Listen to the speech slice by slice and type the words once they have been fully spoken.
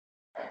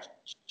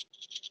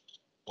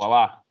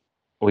Voila.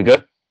 Are we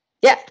good?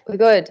 Yeah, we're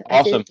good.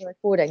 Awesome. I see the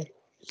recording.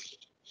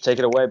 Take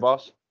it away,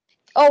 boss.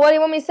 Oh, what do you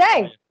want me to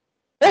say?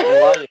 Who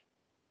are you?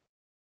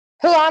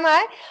 Who am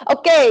I?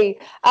 Okay,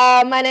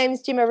 my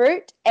name's Gemma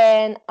Root,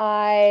 and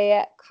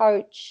I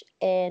coach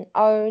and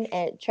own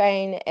and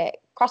train at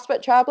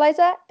CrossFit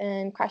Trailblazer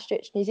in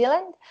Christchurch, New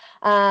Zealand.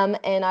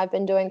 And I've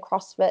been doing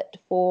CrossFit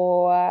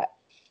for,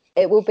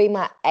 it will be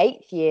my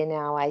 8th year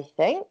now, I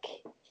think.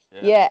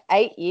 Yeah,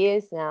 8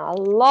 years now. A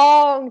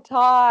long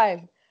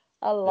time.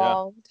 A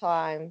long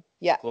time.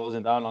 Yeah.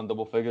 Closing down on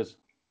double figures.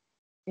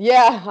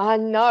 Yeah, I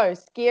know.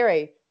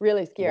 Scary.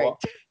 Really scary.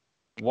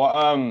 What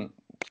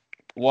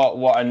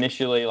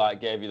initially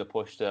gave you the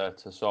push to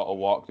sort of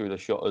walk through the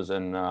shutters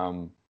and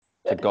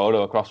to go to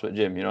a CrossFit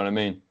gym? You know what I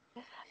mean?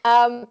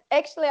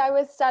 Actually, I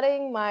was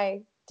studying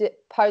my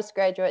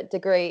postgraduate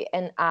degree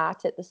in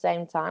art at the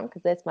same time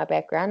because that's my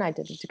background. I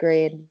did a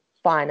degree in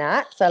fine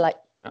art, so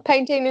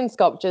painting and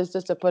sculptures,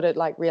 just to put it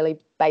really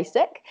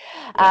basic.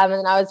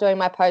 And I was doing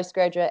my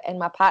postgraduate, and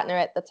my partner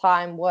at the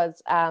time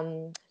was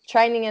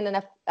training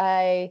in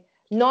a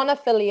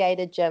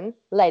non-affiliated gym.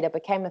 Later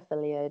became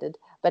affiliated,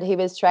 but he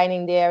was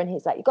training there, and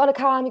he's like, you got to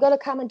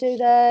come and do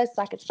this,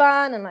 it's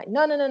fun. And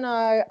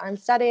no, I'm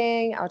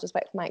studying, I'll just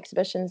wait for my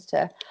exhibitions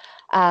to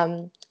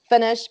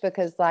finish,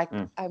 because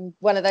I'm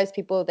one of those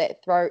people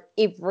that throw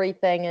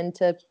everything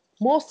into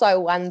more so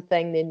one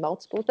thing than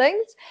multiple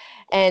things.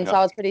 And so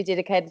I was pretty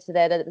dedicated to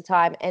that at the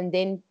time. And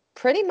then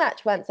pretty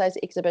much once those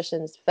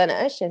exhibitions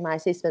finish and my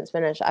assessments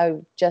finish, I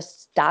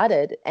just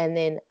started, and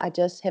then I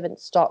just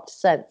haven't stopped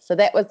since. So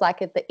that was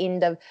at the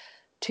end of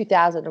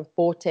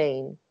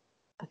 2014.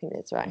 I think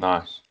that's right.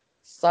 Nice.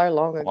 So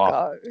long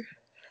ago.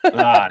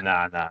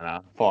 Nah.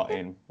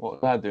 14. What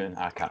was I doing?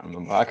 I can't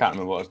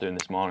remember what I was doing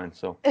this morning.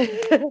 So,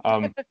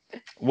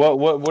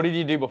 what did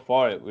you do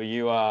before it? Were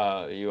you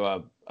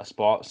a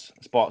sports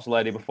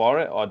lady before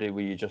it, or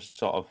were you just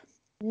sort of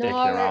dicking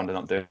around and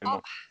not doing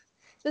much?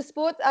 The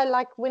sports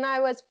I when I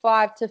was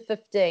 5 to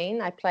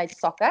 15, I played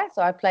soccer.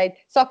 So I played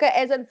soccer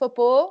as in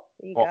football.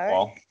 There you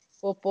go.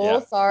 Football. Yeah,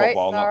 sorry,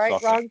 football, not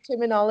soccer. Wrong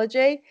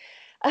terminology.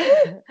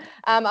 I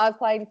was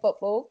playing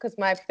football because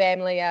my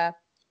family are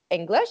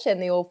English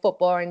and they're all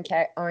football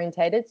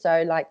orientated.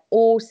 So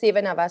all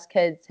 7 of us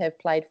kids have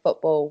played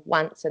football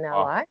once in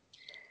our life.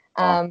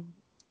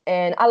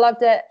 And I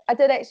loved it. I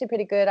did actually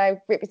pretty good. I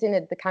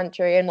represented the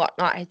country and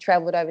whatnot. I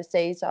traveled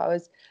overseas, so I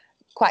was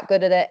quite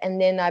good at it. And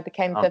then I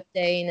became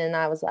 15 and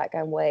I was like,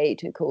 I'm way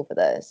too cool for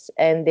this.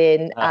 And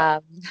then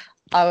I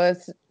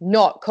was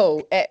not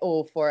cool at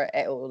all for it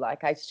at all.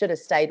 I should have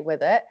stayed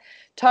with it.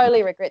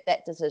 Totally regret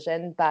that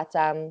decision, but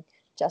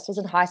just was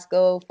in high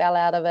school, fell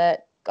out of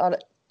it,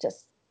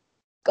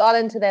 got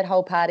into that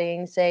whole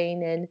partying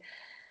scene. And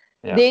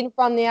then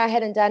from there I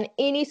hadn't done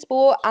any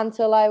sport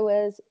until I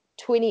was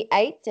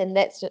 28, and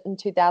that's in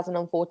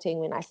 2014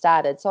 when I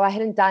started. So I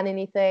hadn't done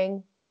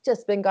anything,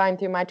 just been going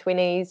through my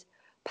 20s,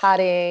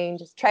 partying,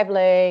 just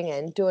traveling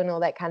and doing all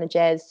that kind of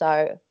jazz.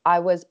 So I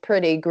was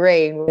pretty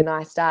green when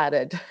I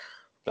started.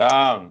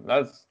 Damn,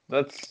 that's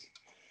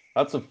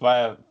a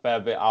fair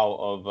bit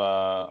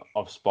out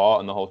of sport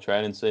and the whole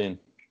training scene.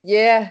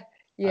 Yeah.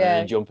 And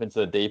then you jump into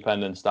the deep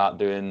end and start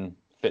doing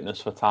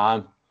fitness for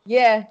time.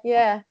 Yeah.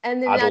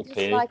 And then Adult I just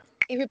kid.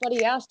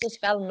 everybody else just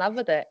fell in love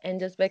with it and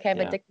just became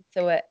addicted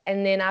to it.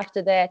 And then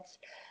after that,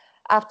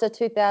 after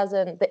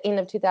the end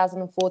of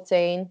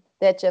 2014,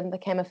 that gym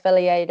became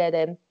affiliated,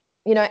 and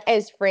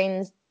as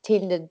friends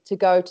tended to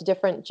go to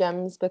different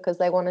gyms because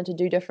they wanted to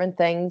do different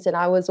things. And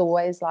I was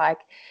always an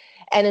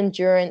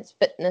endurance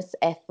fitness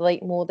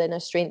athlete more than a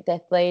strength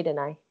athlete, and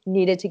I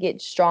needed to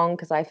get strong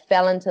because I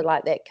fell into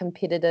that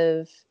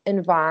competitive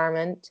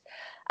environment.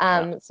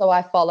 So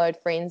I followed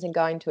friends and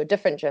going to a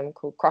different gym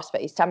called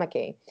CrossFit East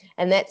Tamaki,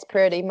 and that's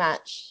pretty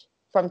much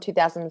from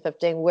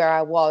 2015 where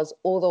I was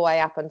all the way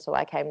up until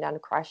I came down to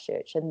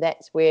Christchurch. And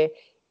that's where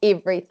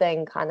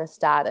everything kind of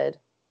started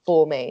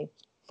for me,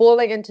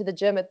 falling into the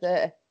gym at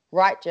the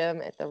right time.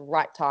 The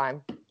right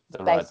time.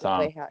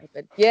 How it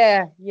happened.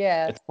 Yeah.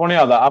 It's funny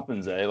how that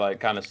happens,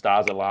 kind of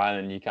stars align,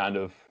 and you I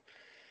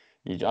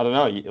don't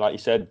know, like you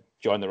said,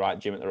 join the right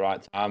gym at the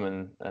right time,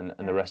 and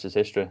the rest is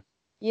history.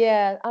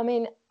 Yeah, I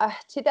mean,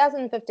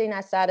 2015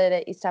 I started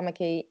at East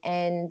Tamaki,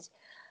 and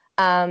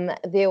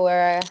there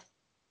were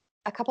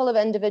a couple of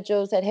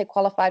individuals that had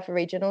qualified for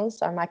regionals.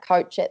 So my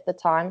coach at the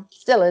time,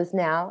 still is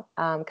now,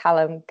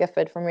 Callum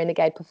Gifford from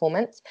Renegade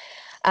Performance.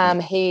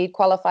 He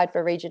qualified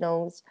for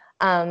regionals.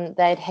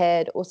 They'd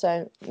had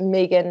also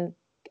Megan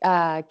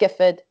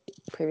Gifford,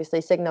 previously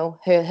Signal,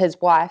 his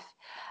wife.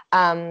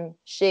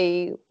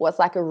 She was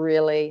a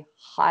really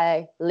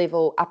high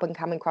level up and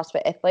coming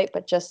CrossFit athlete,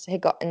 but just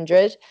had got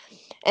injured.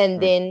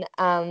 And then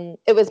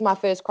it was my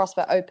first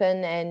CrossFit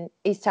Open, and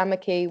East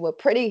Tamaki were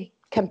pretty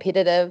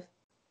competitive.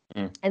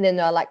 And then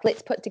they were like,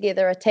 let's put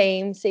together a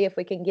team, see if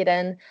we can get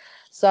in.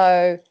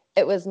 So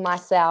it was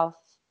myself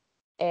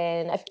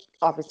and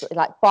obviously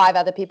 5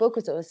 other people,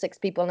 because it was 6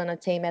 people in a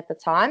team at the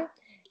time.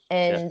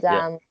 And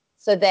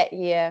so that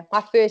year,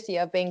 my first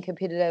year of being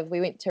competitive, we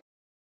went to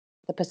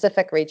the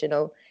Pacific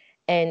Regional,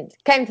 and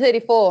came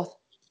 34th.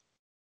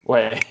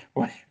 Wait.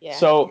 Yeah,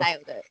 So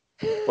nailed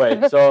it.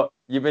 wait. So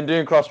you've been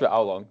doing CrossFit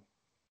how long?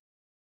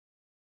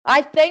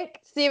 I think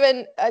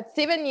 7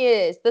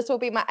 years. This will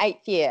be my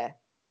 8th year.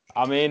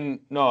 I mean,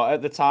 no.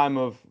 At the time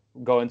of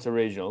going to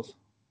regionals,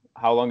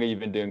 how long have you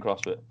been doing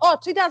CrossFit? Oh,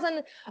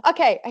 2000.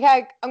 Okay.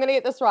 I'm going to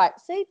get this right.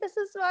 See, this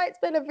is why it's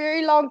been a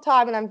very long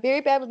time and I'm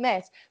very bad with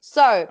maths.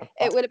 So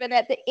it would have been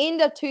at the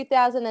end of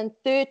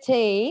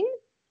 2013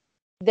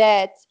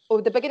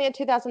 or the beginning of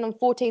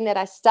 2014 that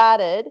I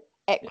started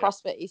at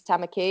CrossFit East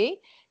Tamaki.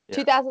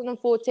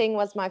 2014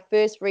 was my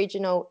first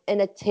regional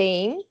in a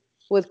team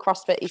with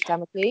CrossFit East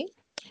Tamaki.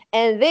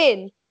 And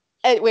then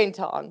it went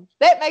on.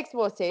 That makes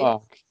more sense.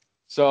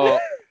 Oh,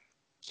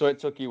 so it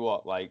took you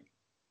what, like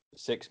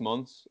 6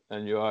 months,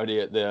 and you're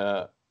already at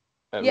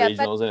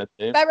regionals in a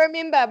team? But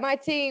remember, my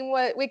team,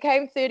 we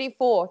came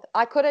 34th.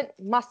 I couldn't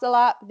muscle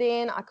up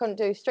then. I couldn't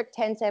do strict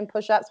handstand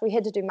push-ups. We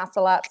had to do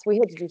muscle ups. We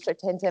had to do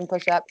strict handstand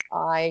push-ups.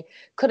 I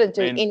couldn't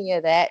do any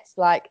of that.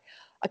 Like,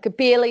 I could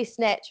barely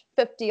snatch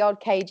 50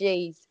 odd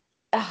kgs.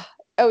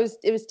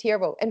 It was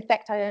terrible. In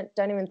fact, I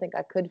don't even think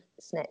I could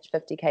snatch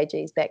 50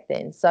 kgs back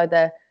then. So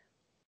the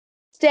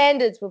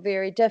standards were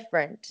very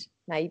different,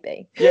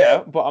 maybe.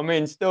 Yeah, but I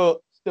mean,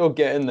 still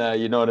getting there.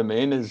 You know what I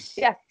mean?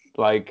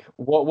 Like,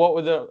 what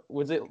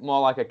was it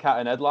more like a cat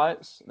in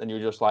headlights? Then you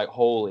were just like,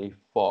 holy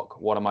fuck,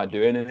 what am I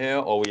doing in here?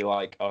 Or were you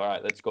like, all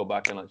right, let's go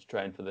back and let's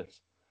train for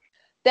this?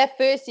 That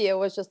first year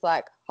was just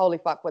like, holy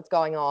fuck, what's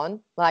going on?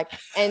 Like,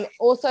 and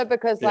also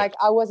because like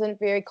I wasn't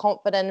very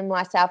confident in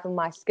myself and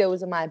my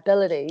skills and my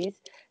abilities,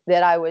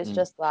 that I was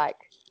just like,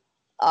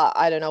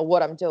 I don't know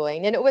what I'm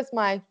doing. And it was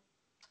my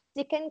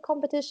second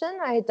competition.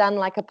 I had done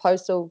like a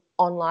postal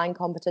online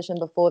competition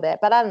before that,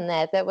 but other than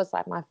that, that was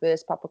like my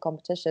first proper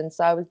competition.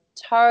 So I was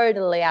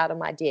totally out of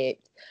my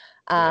depth,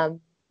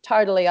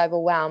 totally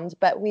overwhelmed.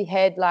 But we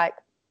had like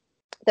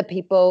the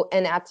people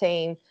in our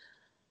team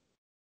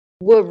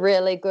were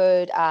really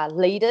good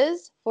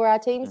leaders for our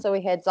team. So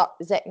we had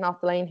Zach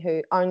Nothaleen,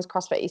 who owns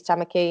CrossFit East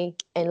Tamaki,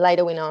 and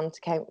later went on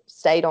to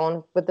stayed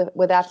on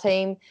with our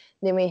team.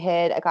 Then we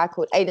had a guy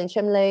called Aidan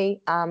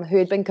Chimley, who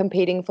had been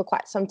competing for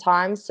quite some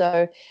time.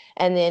 So,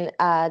 and then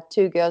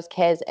 2 girls,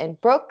 Kaz and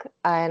Brooke,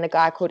 and a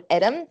guy called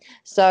Adam.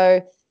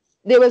 So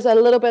there was a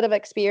little bit of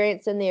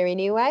experience in there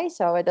anyway.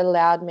 So it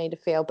allowed me to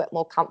feel a bit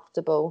more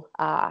comfortable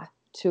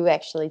to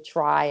actually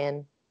try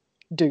and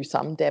do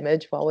some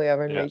damage while we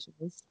were in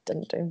regionals.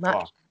 Didn't do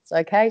much. It's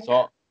okay.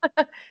 So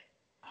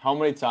how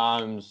many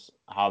times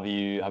have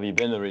you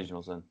been to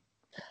regionals then?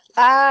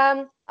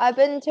 I've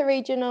been to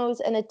regionals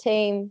in a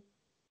team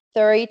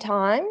 3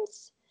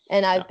 times,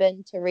 and I've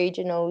been to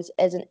regionals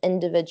as an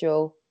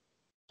individual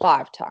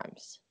 5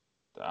 times.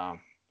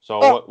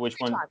 So which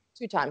one?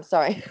 2 times,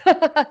 sorry.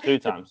 2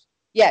 times.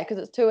 Yeah,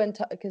 because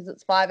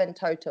it's 5 in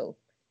total.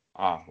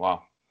 Oh,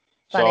 wow.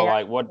 Funny, so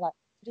like what?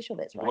 Pretty sure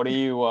that's right. What do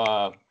you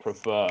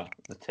prefer,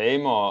 the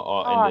team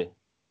or indie?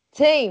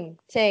 Team.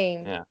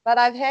 Yeah. But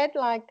I've had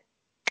like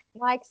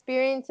my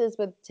experiences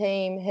with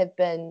team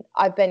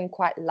I've been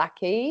quite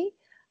lucky,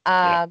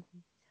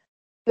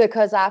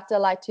 because after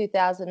like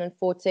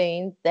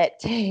 2014, that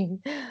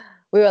team,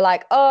 we were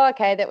like, oh,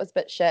 okay, that was a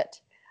bit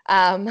shit.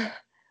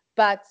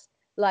 But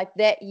like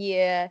that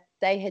year,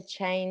 they had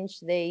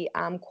changed the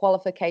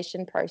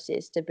qualification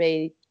process to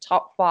be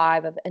top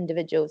 5 of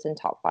individuals and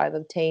top 5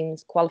 of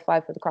teams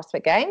qualified for the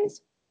CrossFit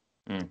Games.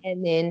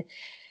 And then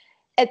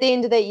at the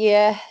end of that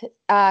year,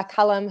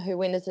 Cullum, who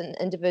went as an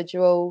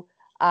individual,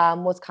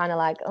 was kind of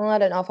like, oh, I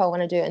don't know if I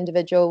want to do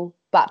individual.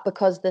 But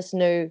because this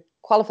new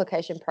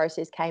qualification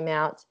process came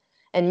out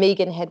and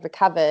Megan had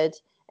recovered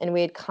and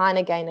we had kind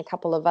of gained a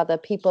couple of other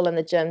people in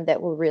the gym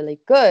that were really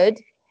good,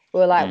 we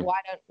were like, why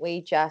don't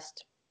we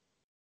just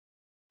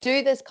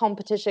do this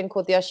competition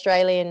called the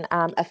Australian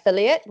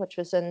Affiliate, which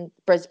was in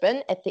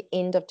Brisbane at the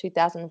end of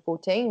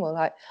 2014. We're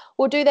like,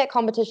 we'll do that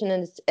competition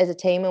as a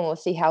team and we'll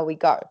see how we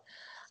go.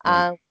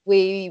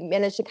 We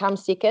managed to come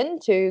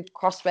second to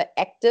CrossFit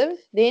Active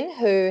then,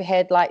 who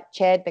had like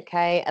Chad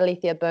McKay,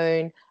 Alethea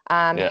Boone,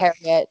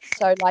 Harriet.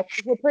 So like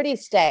we're pretty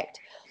stacked.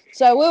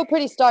 So we were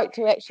pretty stoked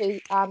to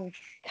actually come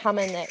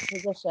in that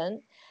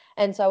position.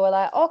 And so we're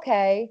like,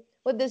 okay,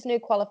 with this new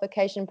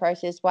qualification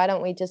process, why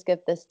don't we just give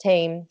this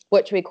team,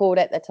 which we called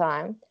at the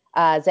time,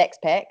 Zach's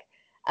Pack.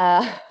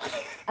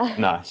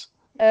 Nice.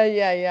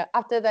 Yeah.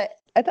 After that,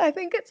 I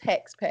think it's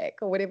Hacks Pack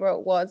or whatever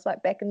it was,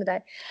 like back in the day.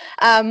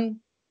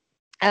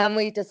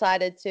 We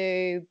decided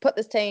to put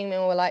this team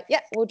and we're like,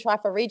 yeah, we'll try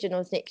for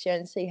regionals next year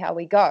and see how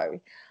we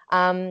go.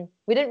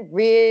 We didn't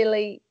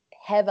really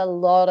have a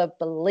lot of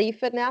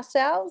belief in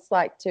ourselves,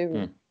 like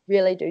to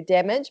really do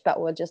damage,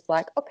 but we're just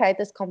like, okay,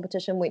 this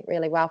competition went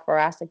really well for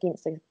us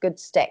against a good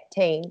stacked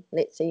team.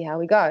 Let's see how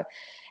we go.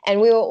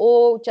 And we were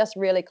all just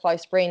really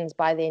close friends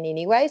by then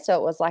anyway. So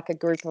it was like a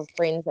group of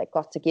friends that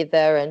got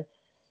together, and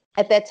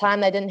at that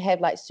time they didn't have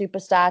like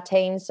superstar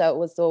teams. So it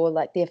was all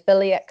like the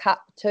affiliate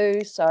cup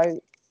too. So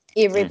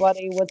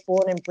everybody was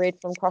born and bred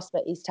from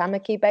CrossFit East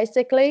Tamaki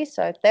basically.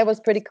 So that was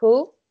pretty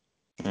cool.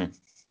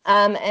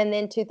 And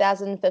then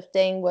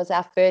 2015 was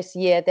our first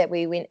year that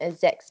we went as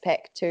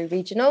ZaxPac to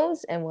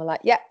regionals, and we're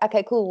like, yeah,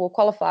 okay, cool, we'll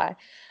qualify.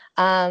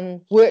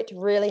 Worked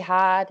really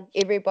hard.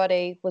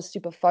 Everybody was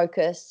super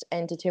focused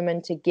and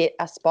determined to get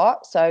a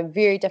spot. So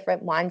very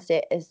different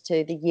mindset as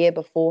to the year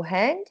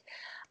beforehand.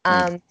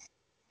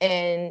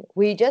 And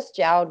we just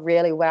gelled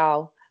really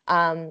well.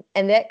 And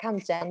that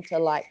comes down to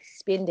like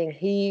spending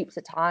heaps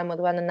of time with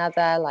one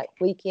another, like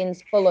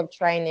weekends full of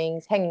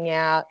trainings, hanging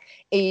out,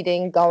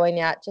 eating, going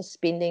out, just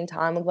spending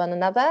time with one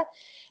another.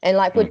 And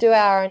like we'd do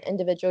our own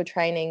individual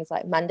trainings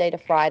like Monday to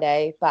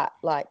Friday, but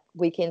like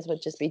weekends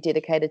would just be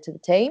dedicated to the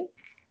team.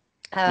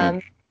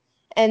 And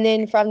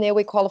then from there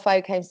we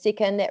qualified, came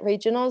second at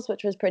regionals,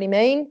 which was pretty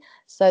mean.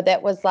 So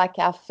that was like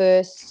our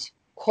first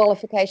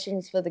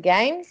qualifications for the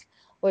games,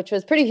 which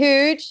was pretty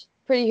huge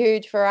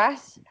for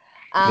us.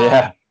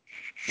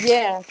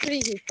 Yeah, pretty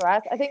huge for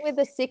us. I think we're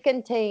the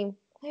second team,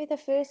 maybe the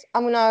first.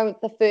 No,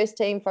 the first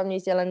team from New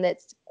Zealand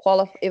that's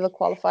ever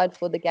qualified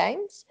for the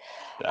games.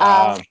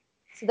 So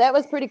that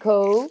was pretty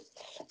cool.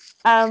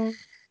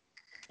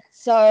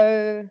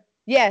 So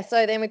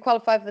then we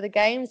qualified for the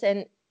games,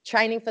 and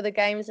training for the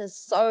games is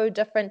so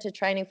different to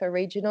training for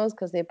regionals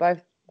because they're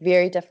both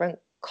very different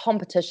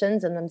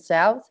competitions in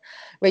themselves.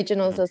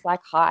 Regionals is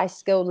like high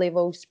skill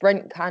level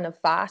sprint kind of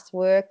fast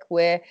work,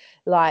 where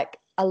like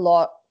a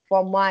lot,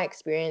 from my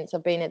experience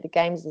of being at the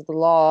games, there's a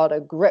lot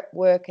of grip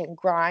work and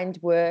grind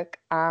work.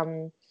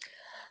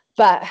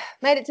 But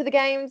made it to the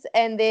games,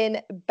 and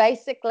then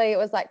basically it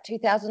was like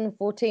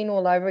 2014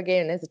 all over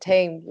again as a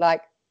team,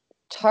 like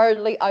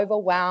totally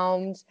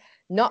overwhelmed,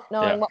 not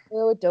knowing what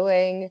we were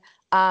doing.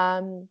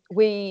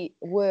 We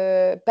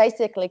were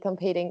basically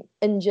competing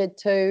injured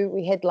too.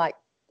 We had like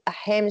a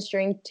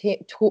hamstring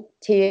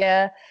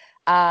tear.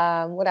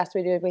 What else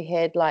we did? We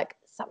had like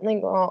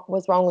something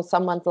was wrong with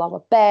someone's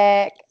lower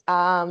back.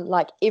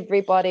 Like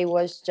everybody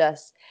was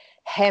just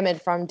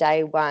hammered from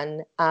day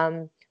one.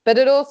 But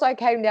it also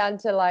came down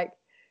to like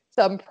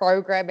some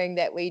programming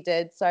that we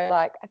did. So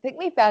like I think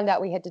we found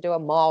out we had to do a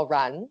mile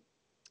run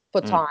for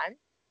time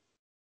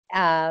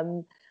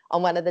on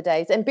one of the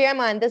days. And bear in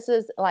mind, this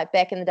is like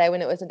back in the day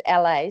when it was in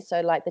LA.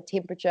 So like the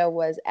temperature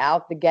was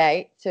out the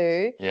gate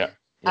too.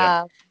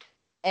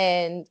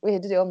 And we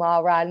had to do a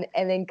mile run.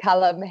 And then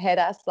Callum had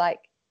us like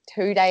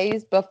 2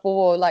 days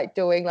before like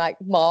doing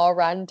like mile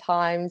run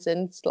times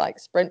and like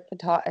sprint for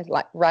time,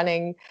 like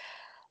running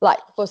like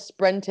for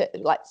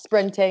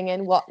sprinting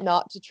and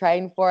whatnot to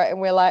train for it. And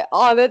we're like,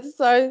 oh, that's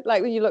so,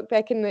 like when you look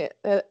back at it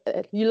and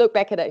you're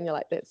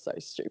like, that's so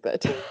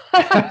stupid.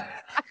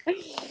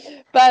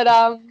 But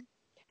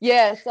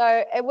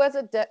so it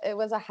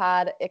was a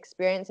hard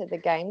experience at the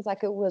games.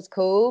 Like it was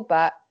cool,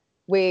 but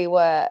we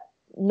were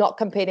not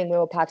competing, we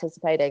were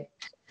participating.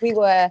 We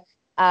were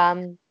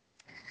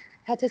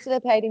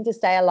participating to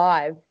stay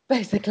alive,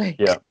 basically.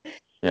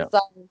 So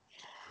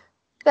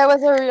that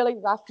was a really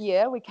rough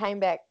year. We came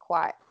back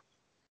quite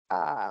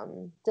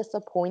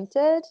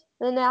disappointed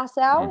in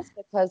ourselves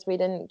because we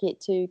didn't get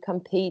to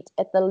compete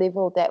at the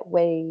level that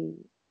we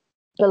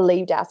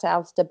believed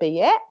ourselves to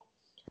be at.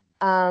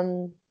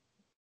 And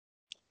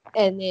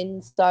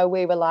then so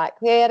we were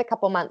like, we had a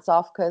couple of months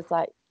off because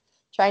like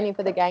training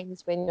for the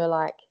games, when you're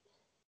like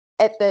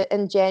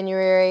in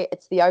January,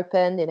 it's the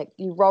Open, and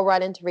you roll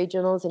right into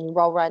regionals and you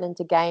roll right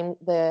into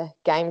the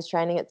games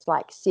training. It's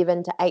like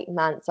 7 to 8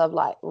 months of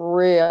like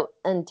real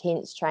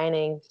intense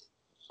training.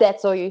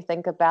 That's all you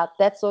think about.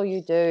 That's all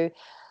you do.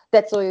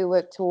 That's all you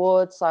work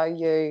towards. So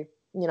you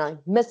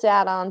miss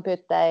out on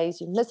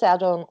birthdays. You miss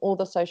out on all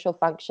the social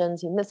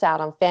functions. You miss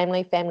out on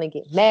family. Family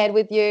get mad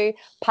with you.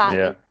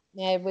 Partner get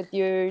mad with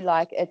you.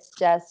 Like it's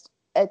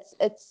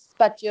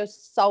but you're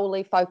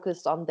solely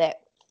focused on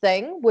that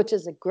thing, which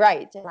is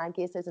great. And I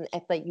guess as an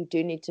athlete, you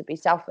do need to be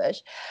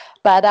selfish.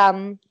 But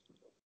so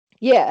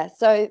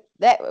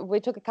that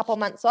we took a couple of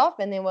months off,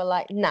 and then we're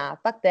like, nah,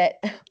 fuck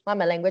that. My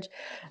language.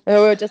 And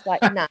we were just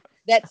like, nah,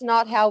 that's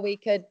not how we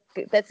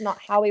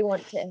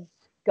want to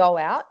go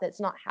out. That's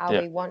not how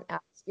we want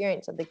our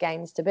experience of the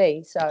games to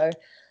be. So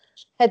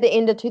at the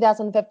end of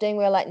 2015,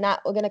 we were like, nah,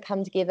 we're going to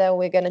come together.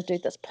 We're going to do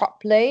this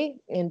properly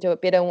and do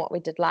it better than what we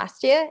did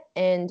last year.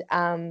 And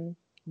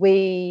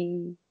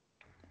we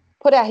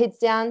put our heads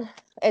down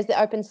as the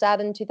Open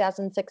started in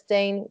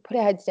 2016, put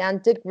our heads down,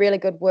 did really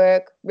good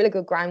work, really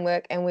good grind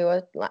work, and we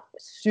were like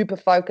super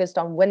focused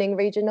on winning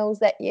regionals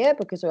that year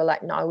because we were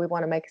like, no, we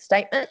want to make a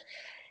statement.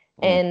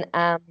 And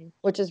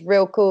which is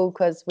real cool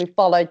because we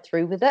followed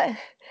through with it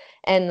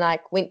and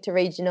like went to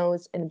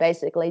regionals and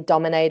basically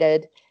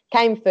dominated,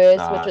 came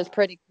first, which was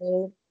pretty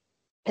cool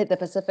at the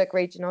Pacific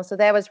Regional. So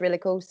that was really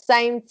cool.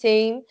 Same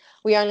team.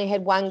 We only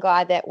had one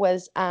guy that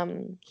was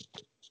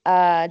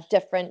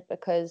different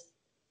because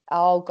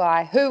our old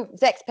guy, who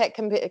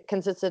ZaxPac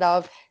consisted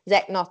of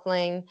Zach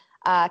Nothling,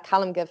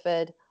 Callum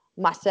Gifford,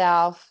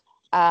 myself,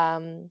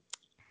 Megan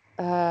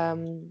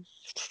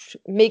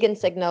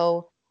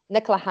Signal,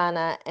 Nicola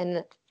Hana.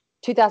 In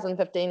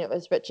 2015 it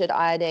was Richard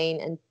Iodine.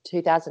 In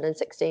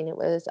 2016 it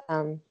was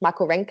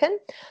Michael Rankin.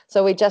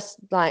 So we just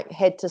like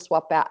had to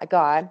swap out a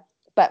guy,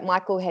 but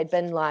Michael had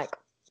been like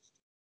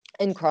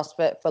in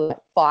CrossFit for like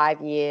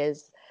 5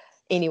 years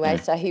anyway,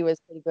 so he was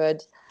pretty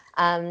good.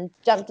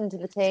 Jumped into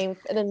the team,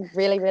 fit in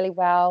really, really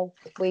well.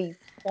 We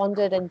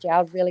bonded and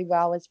gelled really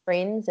well as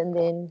friends, and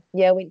then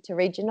went to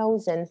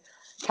regionals and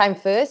came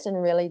first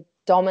and really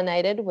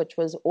dominated, which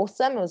was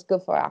awesome. It was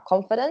good for our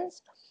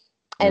confidence.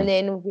 And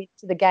then went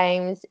to the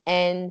games,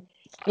 and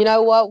you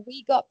know what?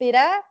 We got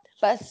better,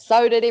 but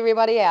so did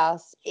everybody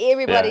else.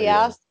 Everybody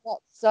else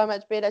got so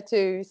much better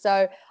too.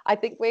 So I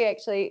think we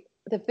actually,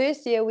 the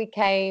first year we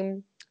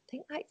came, I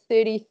think like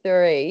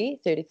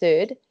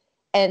 33rd,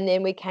 and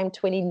then we came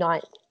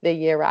 29th the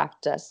year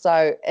after.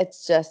 So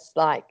it's just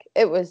like,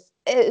 it was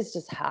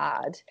just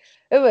hard.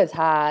 It was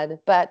hard,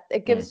 but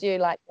it gives you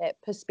like that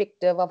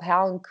perspective of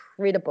how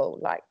incredible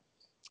like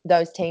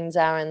those teams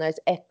are and those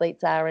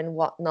athletes are and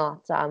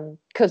whatnot.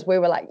 Because we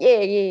were like,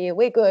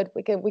 we're good.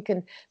 We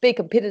can be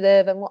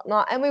competitive and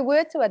whatnot. And we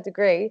were to a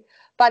degree.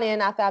 Funny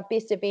enough, our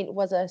best event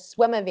was a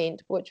swim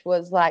event, which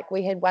was like,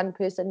 we had one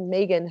person,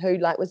 Megan, who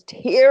like was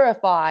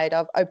terrified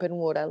of open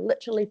water,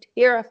 literally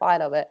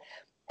terrified of it.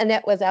 And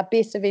that was our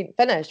best event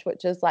finish,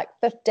 which is like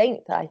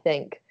 15th, I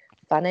think.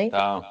 Funny.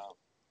 Oh.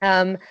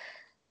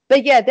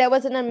 But yeah, that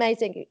was an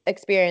amazing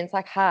experience,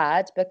 like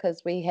hard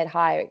because we had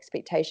higher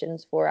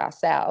expectations for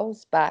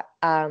ourselves, but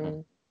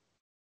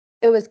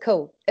it was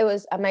cool. It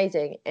was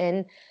amazing.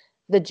 And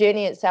the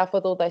journey itself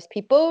with all those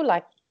people,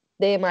 like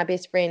they're my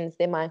best friends.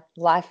 They're my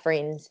life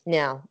friends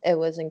now. It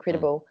was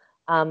incredible.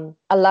 I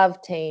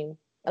love team.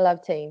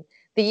 The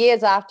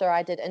years after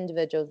I did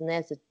individuals, and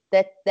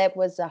that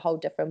was a whole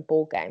different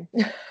ball game.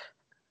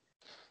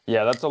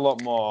 Yeah, that's a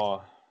lot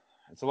more.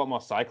 It's a lot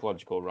more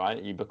psychological, right?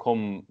 You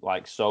become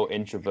like so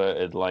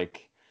introverted,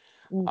 like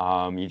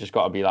you just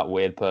got to be that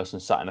weird person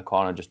sat in a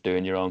corner just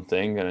doing your own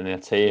thing, and in a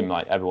team,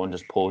 like everyone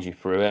just pulls you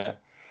through it.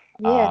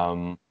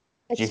 Yeah.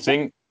 Do you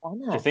think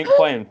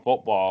playing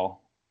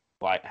football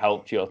like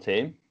helped your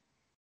team?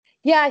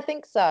 Yeah, I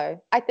think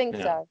so.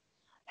 So.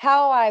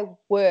 How I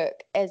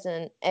work as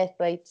an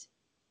athlete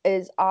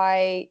is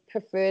I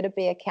prefer to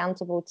be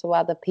accountable to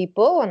other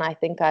people, and I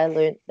think I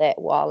learned that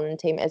while in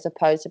team as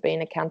opposed to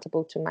being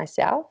accountable to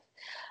myself.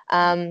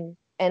 And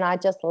I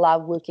just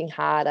love working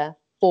harder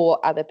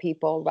for other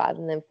people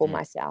rather than for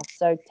myself.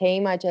 So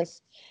team,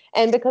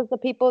 and because the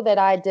people that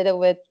I did it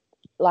with,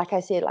 like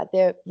I said, like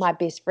they're my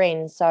best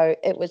friends. So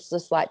it was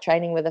just like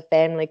training with a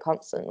family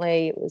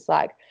constantly. It was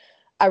like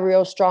a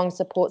real strong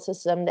support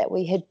system that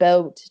we had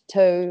built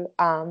too.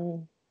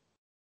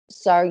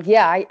 So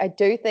yeah, I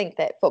do think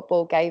that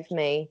football gave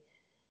me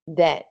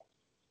that,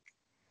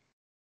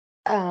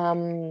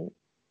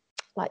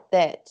 like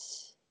that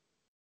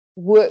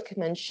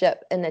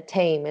workmanship in a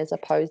team as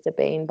opposed to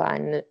being by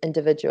an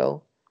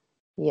individual.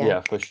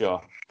 Yeah, for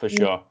sure.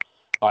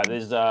 Like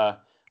there's like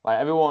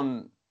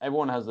everyone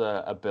has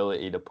the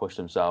ability to push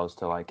themselves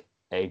to like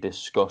a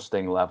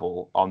disgusting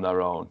level on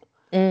their own.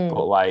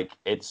 But like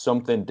it's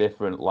something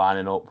different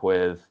lining up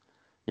with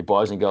your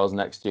boys and girls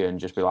next to you and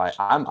just be like,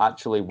 I'm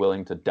actually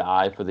willing to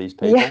die for these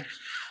people. Yeah,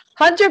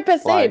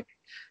 100%. Like,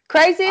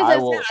 crazy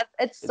as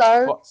it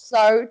sounds, it's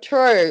so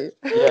true.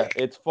 Yeah,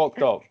 it's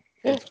fucked up.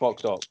 It's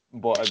fucked up.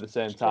 But at the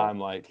same time,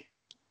 like,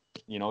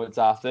 you know, it's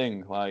our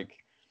thing. Like,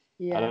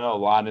 I don't know,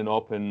 lining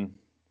up, and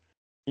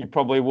you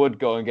probably would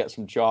go and get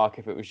some chalk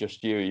if it was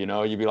just you, you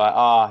know, you'd be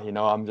like, you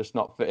know, I'm just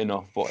not fit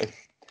enough. But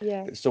if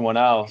it's someone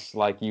else,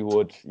 like you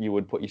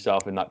would put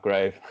yourself in that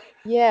grave.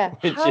 Yeah,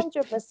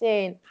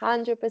 100%.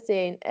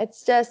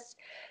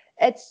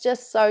 It's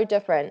just so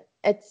different.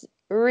 It's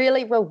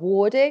really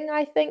rewarding,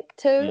 I think,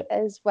 too,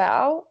 as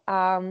well.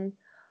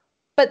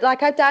 But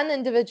like I've done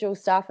individual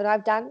stuff and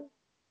I've done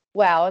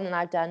well, and then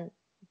I've done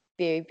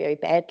very, very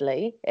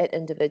badly at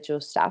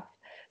individual stuff.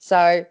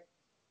 So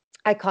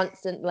I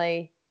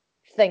constantly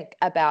think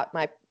about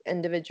my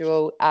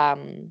individual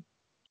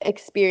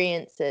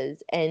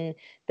experiences, and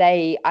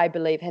they, I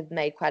believe, have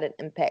made quite an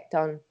impact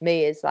on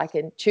me as like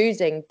in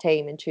choosing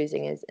team and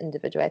choosing as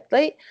individual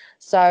athlete.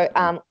 So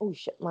oh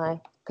shit, my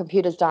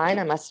computer's dying,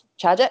 I must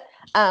charge it.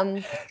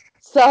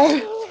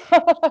 So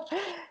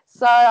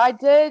so I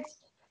did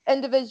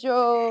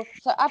individual.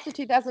 So after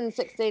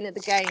 2016 at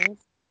the games,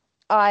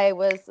 I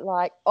was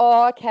like,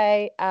 oh,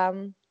 okay,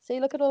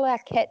 see, look at all our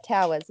cat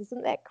towers,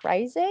 isn't that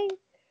crazy?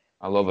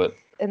 I love it.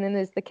 And then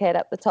there's the cat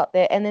up the top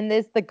there. And then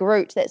there's the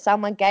Groot that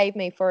someone gave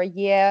me for a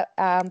year,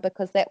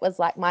 because that was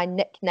like my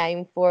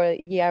nickname for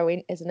a year I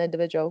went as an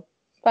individual.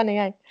 Funny,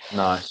 eh?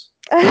 Nice.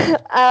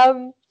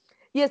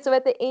 Yeah, so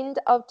at the end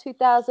of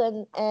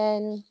 16,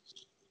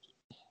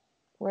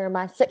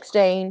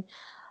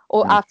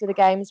 or after the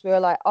games, we were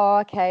like, oh,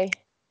 okay,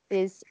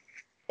 there's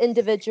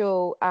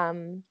individual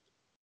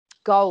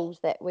goals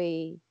that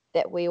we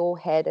all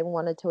had and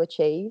wanted to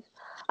achieve.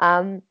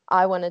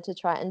 I wanted to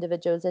try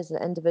individuals as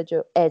an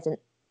individual,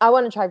 I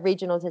want to try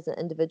regionals as an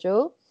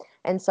individual,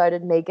 and so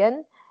did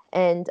Megan.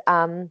 And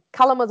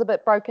Cullen was a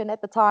bit broken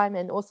at the time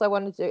and also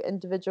wanted to do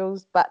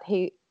individuals,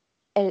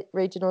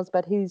 regionals,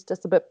 but he's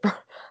just a bit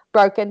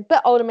broken. Bit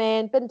older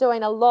man, been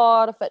doing a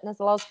lot of fitness,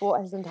 a lot of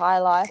sport his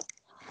entire life.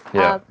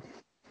 Yeah.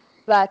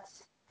 But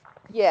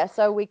Yeah,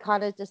 so we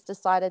kind of just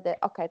decided that,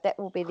 okay, that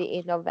will be the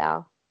end of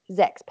our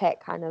Zax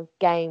Pack kind of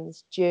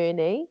games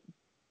journey,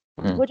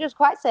 which was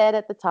quite sad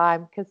at the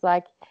time because,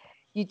 like,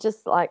 you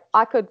just, like,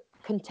 I could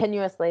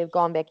continuously have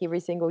gone back every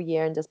single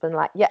year and just been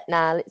like, yeah,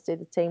 nah, let's do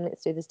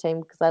this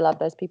team because I love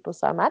those people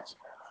so much.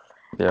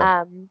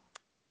 Yeah.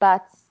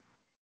 But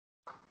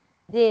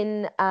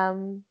then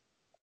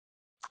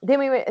then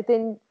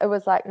it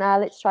was like, nah,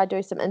 let's try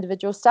do some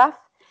individual stuff.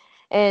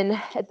 And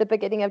at the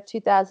beginning of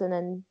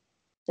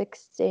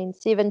 2016,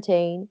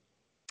 17,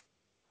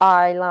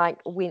 I like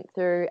went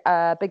through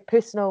a big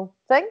personal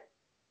thing,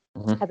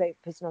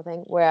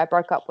 where I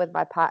broke up with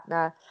my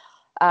partner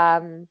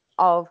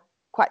of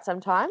quite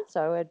some time.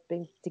 So I'd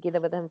been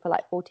together with him for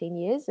like 14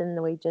 years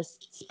and we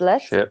just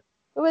split. Shit.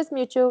 It was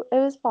mutual. It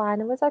was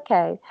fine. It was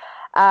okay.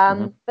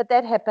 But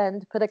that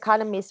happened, but it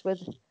kind of messed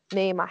with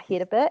me in my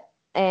head a bit.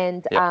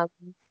 And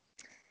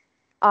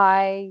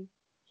I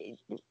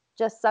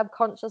just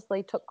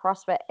subconsciously took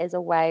CrossFit as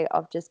a way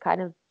of just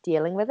kind of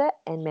dealing with it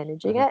and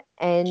managing it.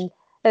 And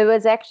it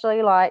was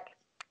actually like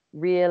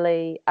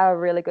really a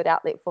really good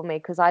outlet for me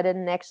because I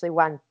didn't actually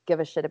give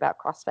a shit about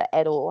CrossFit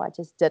at all. I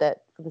just did it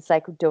for the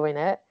sake of doing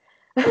it.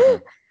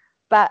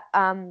 But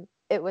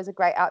it was a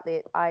great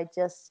outlet. I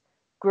just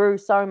grew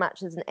so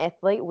much as an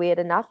athlete, weird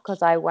enough,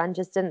 because I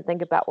just didn't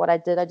think about what I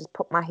did. I just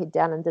put my head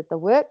down and did the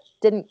work.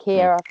 Didn't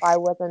care if I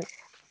wasn't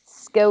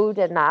skilled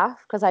enough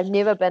because I've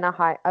never been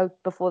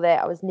before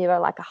that I was never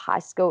like a high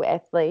school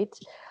athlete.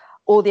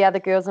 All the other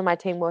girls on my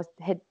team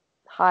had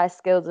higher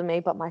skills than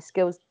me, but my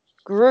skills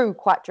grew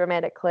quite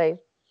dramatically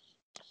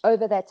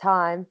over that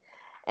time.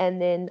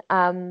 And then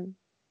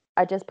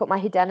I just put my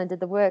head down and did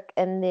the work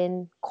and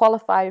then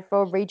qualified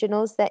for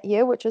regionals that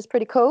year, which was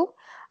pretty cool.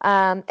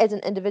 As an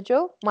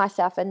individual,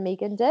 myself and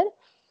Megan did.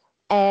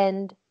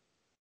 And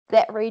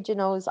that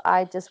regionals,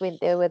 I just went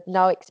there with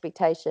no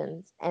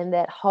expectations. And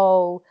that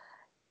whole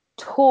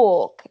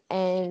talk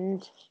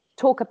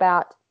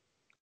about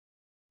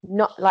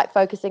not like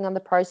focusing on the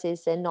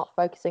process and not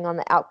focusing on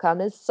the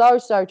outcome is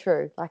so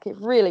true. Like it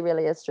really,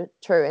 really is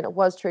true. And it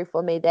was true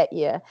for me that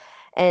year.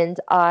 And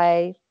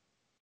I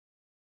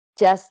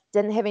just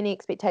didn't have any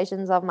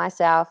expectations of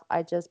myself.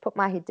 I just put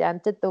my head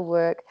down, did the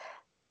work,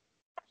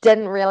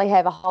 didn't really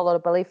have a whole lot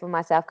of belief in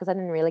myself because I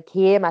didn't really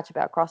care much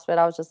about CrossFit.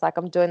 I was just like,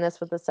 I'm doing this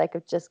for the sake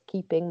of just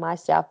keeping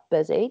myself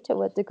busy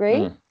to a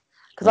degree.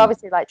 Because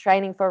obviously, like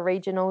training for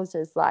regionals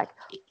is like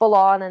full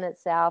on in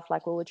itself.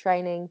 Like we were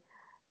training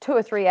 2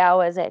 or 3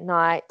 hours at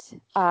night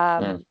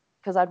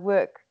because I'd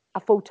work a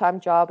full-time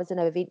job as an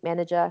event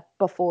manager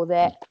before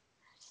that.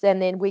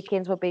 And then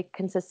weekends would be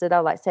consisted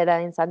of like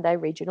Saturday and Sunday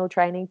regional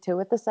training too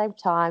at the same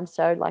time.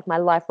 So like my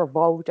life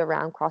revolved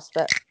around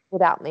CrossFit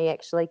without me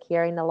actually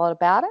caring a lot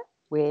about it.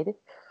 Weird.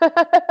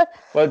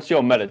 Well, it's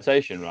your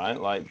meditation, right?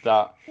 Like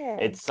that. Yeah.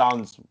 It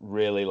sounds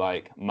really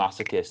like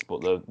masochist,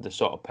 but the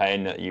sort of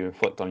pain that you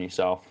inflict on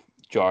yourself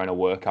during a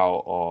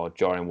workout or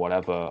during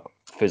whatever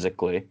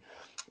physically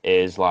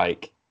is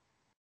like,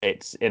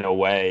 it's in a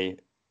way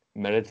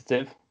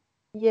meditative.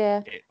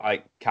 Yeah. It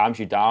like calms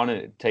you down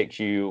and it takes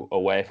you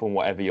away from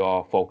whatever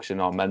you're focusing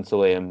on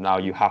mentally, and now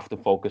you have to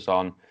focus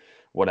on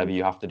whatever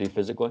you have to do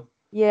physically.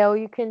 Yeah, or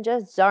you can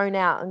just zone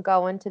out and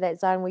go into that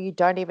zone where you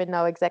don't even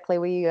know exactly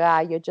where you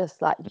are. You're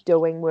just like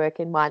doing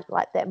work in mind,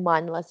 like that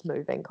mindless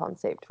moving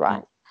concept,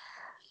 right?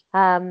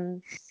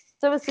 So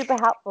it was super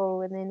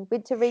helpful. And then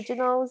went to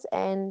regionals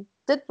and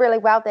did really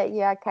well that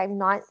year. I came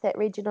 9th at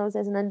regionals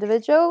as an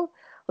individual,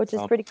 which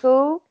is pretty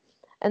cool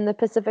in the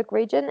Pacific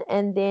region.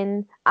 And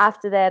then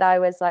after that, I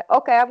was like,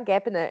 okay, I'm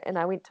gapping it. And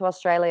I went to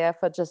Australia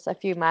for just a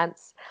few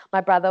months.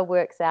 My brother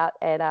works at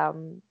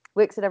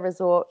a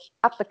resort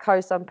up the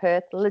coast on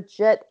Perth,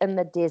 legit in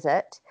the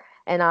desert.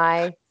 And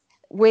I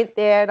went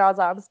there and I was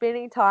like, I'm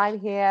spending time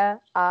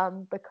here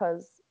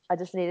because I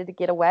just needed to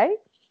get away.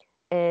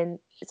 And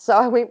so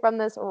I went from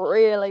this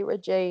really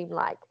regime,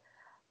 like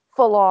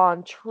full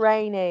on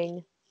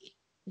training,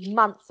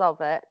 months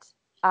of it,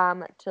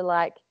 to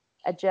like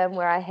a gym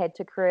where I had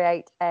to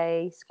create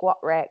a squat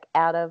rack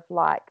out of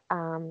like,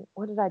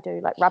 what did I do?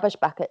 Like rubbish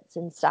buckets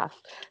and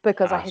stuff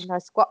because I had no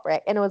squat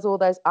rack. And it was all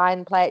those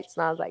iron plates.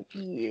 And I was like,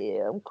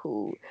 yeah, I'm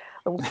cool.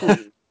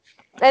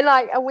 And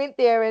like I went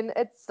there and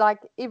it's like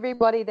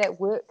everybody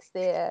that works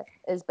there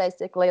is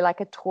basically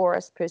like a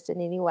tourist person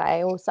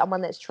anyway, or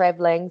someone that's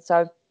traveling.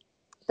 So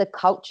the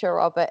culture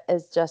of it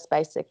is just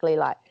basically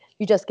like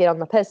you just get on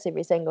the piss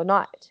every single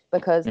night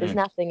because there's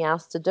nothing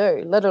else to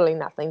do, literally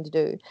nothing to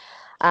do.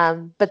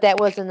 But that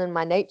wasn't in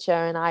my nature,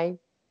 and I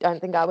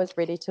don't think I was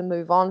ready to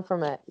move on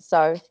from it.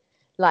 So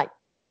like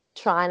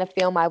trying to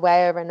feel my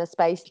way over in a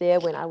space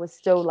there when I was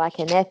still like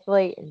an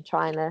athlete and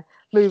trying to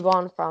move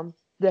on from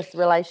this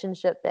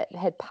relationship that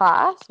had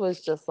passed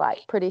was just like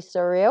pretty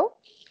surreal.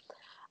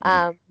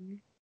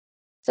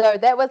 So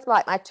that was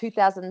like my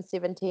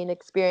 2017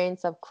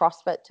 experience of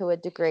CrossFit to a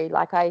degree.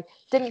 Like I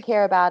didn't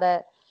care about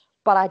it,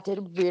 but I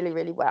did really,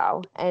 really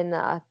well. And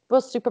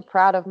was super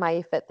proud of my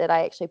effort that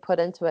I actually put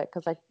into it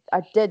because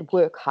I did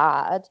work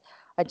hard.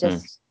 I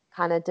just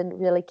kind of didn't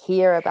really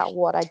care about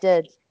what I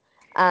did.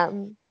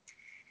 And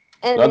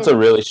that's then, a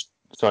really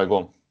Sorry, go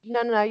on.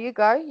 No, you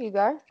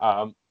go.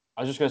 I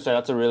was just gonna say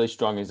that's a really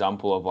strong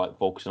example of like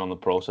focusing on the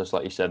process,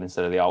 like you said,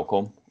 instead of the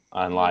outcome.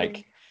 And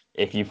like,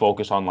 if you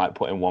focus on like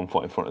putting one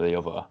foot in front of the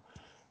other,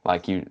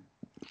 like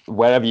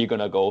wherever you're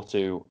gonna go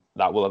to,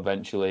 you'll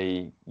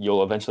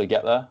eventually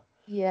get there.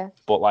 Yeah.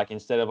 But like,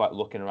 instead of like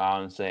looking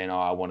around and saying, "Oh,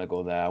 I want to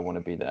go there, I want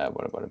to be there,"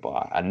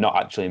 blah, and not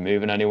actually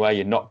moving anywhere,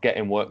 you're not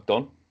getting work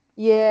done.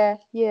 Yeah.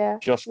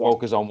 Just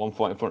focus on one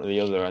foot in front of the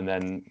other, and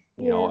then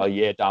a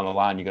year down the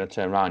line, you're gonna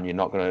turn around, you're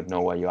not gonna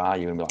know where you are.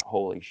 You're gonna be like,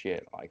 "Holy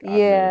shit! Like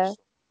I've moved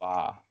so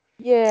far."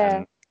 Yeah.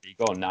 And you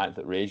got ninth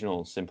at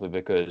regionals simply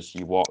because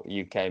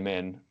you came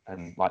in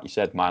and, like you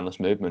said, mindless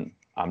movement.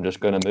 I'm just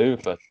gonna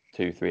move for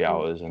 2-3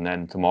 hours, and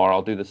then tomorrow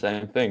I'll do the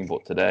same thing.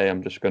 But today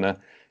I'm just gonna,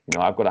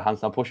 I've got a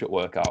handstand push-up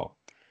workout.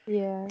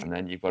 Yeah. And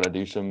then you've got to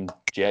do some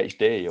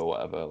GHD or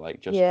whatever,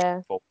 like just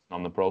focusing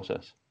on the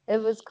process. It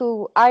was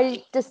cool.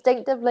 I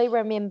distinctively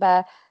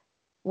remember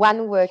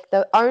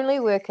the only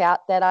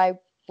workout that I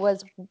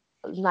was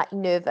like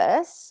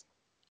nervous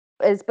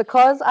is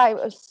because I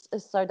was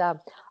so dumb.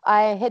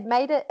 I had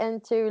made it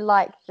into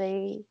like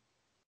the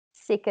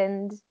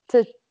second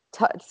to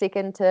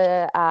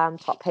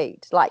top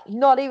heat, like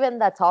not even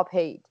the top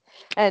heat,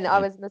 and I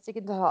was in the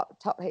second to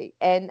top heat,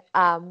 and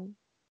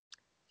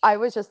I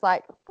was just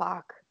like,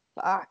 fuck,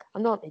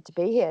 I'm not meant to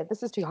be here.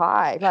 This is too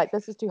high. Like,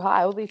 this is too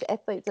high. All these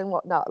athletes and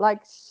whatnot.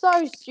 Like,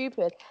 so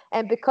stupid.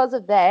 And because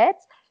of that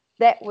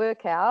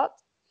workout,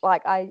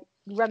 like, I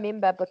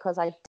remember because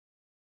I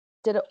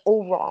did it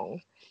all wrong.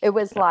 It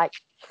was like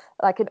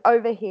an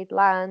overhead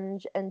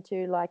lunge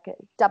into like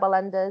double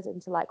unders,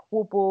 into like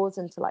wall balls,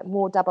 into like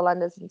more double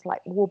unders, into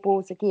like wall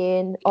balls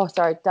again. Oh,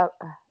 sorry,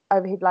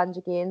 overhead lunge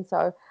again.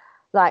 So,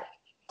 like,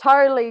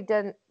 totally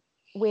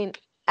went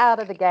out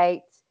of the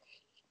gate,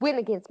 went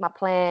against my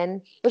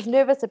plan, was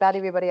nervous about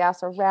everybody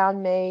else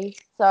around me.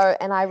 So,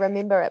 and I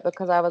remember it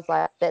because I was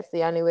like, that's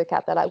the only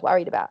workout that I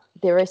worried about.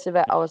 The rest of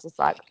it, I was just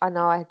like, I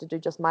know I had to do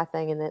just my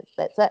thing, and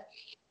that's it.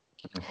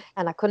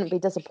 And I couldn't be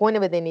disappointed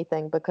with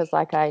anything because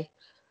like I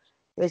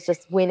was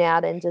just went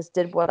out and just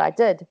did what I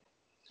did.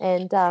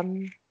 And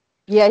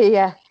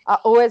yeah. I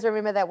always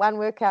remember that one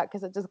workout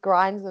because it just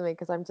grinds with me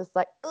because I'm just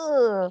like,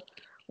 ugh,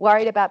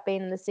 worried about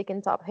being in the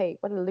second top heat.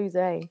 What a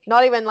loser, eh?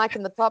 Not even like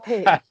in the top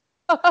heat.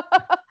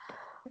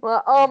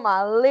 Well, oh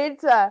my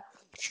liter,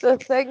 the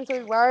things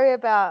we worry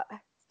about.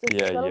 It's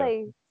just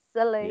silly.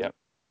 Yep.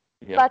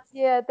 But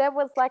yeah, that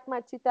was like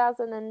my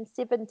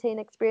 2017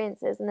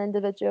 experience as an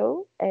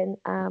individual and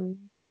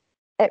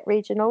at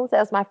regionals. That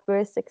was my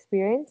first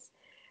experience.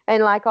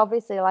 And like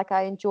obviously like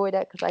I enjoyed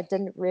it because I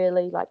didn't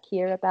really like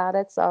care about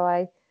it. So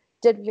I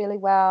did really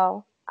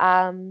well.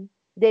 Then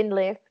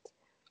left.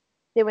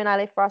 Then when I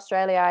left for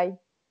Australia,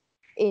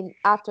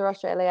 after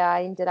Australia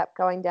I ended up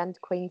going down to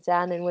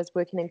Queenstown and was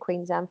working in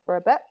Queenstown for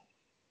a bit.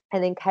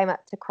 And then came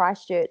up to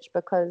Christchurch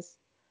because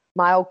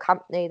my old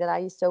company that I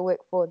used to work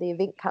for, the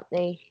event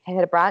company,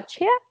 had a branch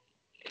here.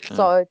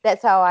 So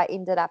that's how I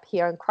ended up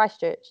here in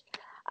Christchurch.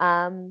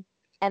 And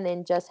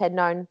then just had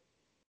known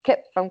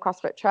Kip from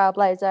CrossFit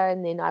Trailblazer,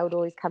 and then I would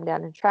always come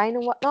down and train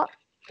and whatnot,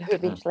 who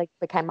eventually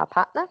became my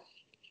partner.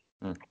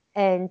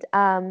 And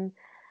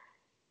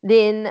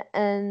then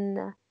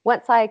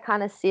once I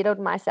kind of settled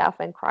myself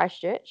in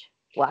Christchurch,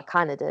 well, I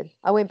kind of did.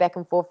 I went back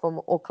and forth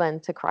from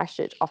Auckland to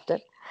Christchurch often.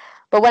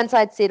 But once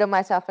I'd settled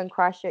myself in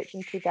Christchurch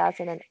in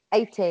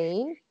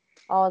 2018,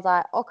 I was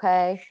like,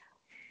 okay,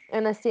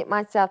 I'm going to set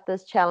myself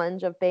this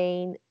challenge of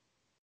being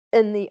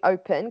in the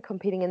open,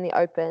 competing in the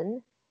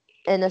open,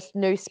 in this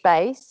new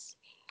space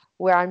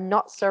where I'm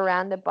not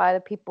surrounded by the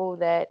people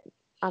that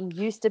I'm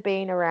used to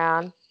being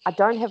around. I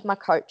don't have my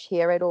coach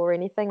here at all or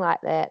anything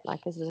like that.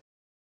 Like, this is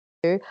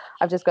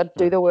I've just got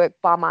to do the work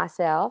by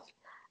myself.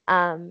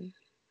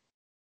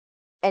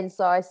 And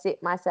so I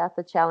set myself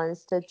the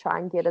challenge to try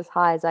and get as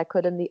high as I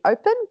could in the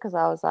open because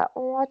I was like,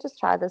 oh, I'll just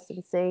try this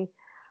and see.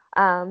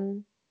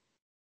 And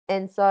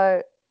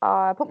so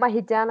I put my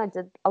head down. I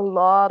did a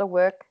lot of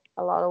work.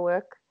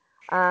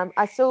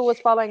 I still was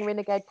following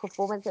Renegade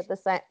Performance at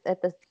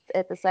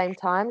the same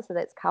time. So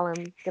that's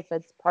Callum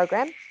Gifford's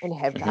program and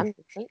have done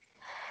since.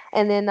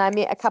 And then I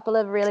met a couple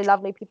of really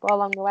lovely people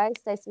along the way,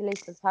 Stacey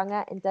Lisa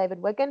Tunga and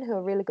David Wiggin, who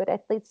are really good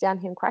athletes down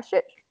here in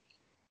Christchurch.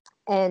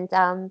 And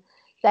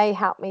they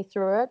helped me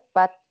through it,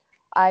 but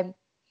I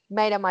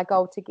made it my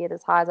goal to get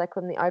as high as I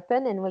could in the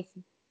open and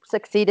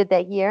succeeded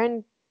that year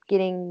in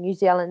getting New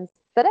Zealand's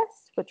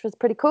fittest, which was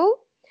pretty cool.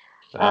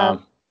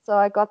 So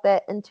I got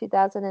that in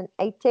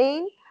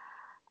 2018.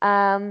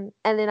 And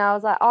then I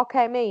was like,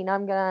 okay,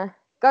 I'm going to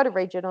go to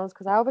regionals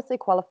because I obviously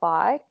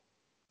qualified.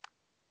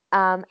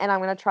 And I'm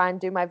going to try and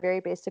do my very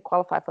best to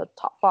qualify for the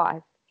top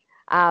 5.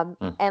 And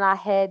I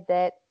had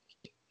that,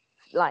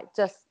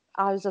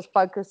 I was just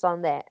focused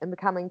on that and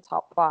becoming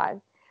top 5.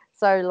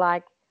 So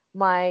like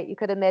you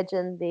could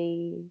imagine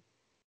the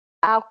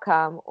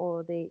outcome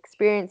or the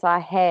experience I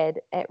had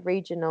at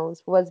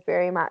regionals was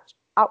very much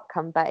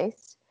outcome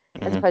based,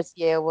 as opposed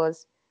to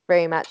was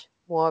very much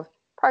more of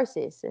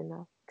process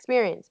and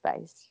experience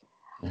based.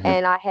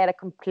 And I had a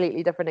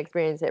completely different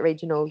experience at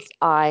regionals.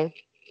 I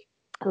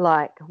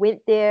like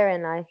went there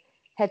and I've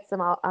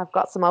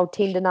got some old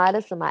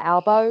tendonitis in my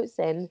elbows,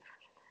 and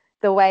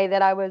the way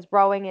that I was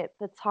rowing at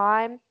the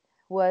time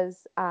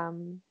was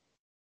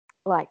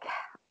like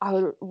I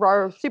would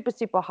row super,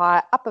 super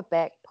high, upper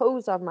back,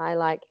 pulls on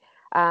my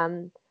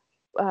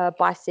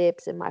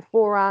biceps and my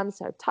forearms,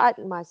 so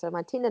my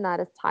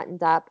tendonitis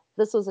tightened up.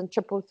 This was in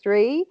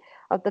 333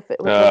 of the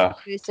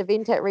first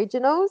event at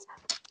regionals.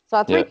 So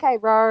a 3K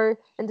row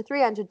into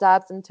 300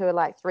 dubs into a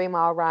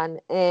 3-mile run,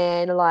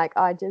 and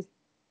I just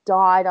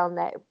died on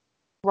that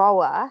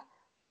rower.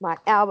 My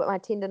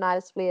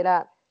tendonitis flared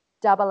up.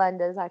 Double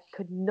unders, I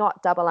could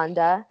not double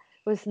under.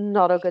 It was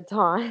not a good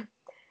time.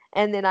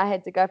 And then I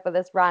had to go for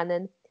this run,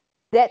 and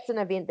that's an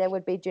event that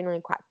would be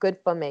generally quite good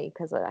for me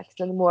because it's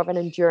more of an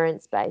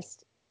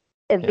endurance-based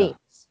event.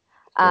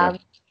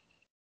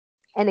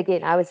 And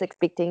again, I was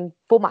expecting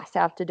for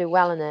myself to do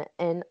well in it,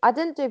 and I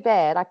didn't do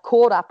bad. I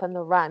caught up in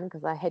the run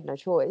because I had no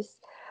choice,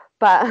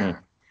 but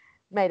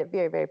made it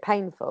very, very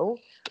painful.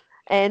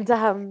 And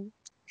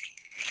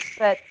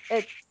but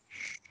it's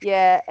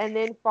and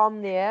then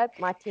from there,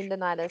 my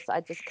tendonitis,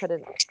 I just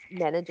couldn't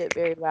manage it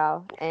very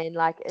well, and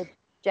it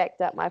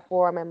jacked up my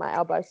forearm and my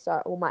elbow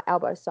so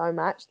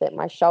much that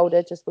my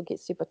shoulder just would get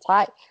super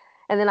tight.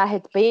 And then I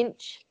had to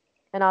bench,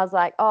 and I was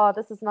like, oh,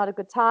 this is not a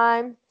good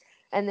time.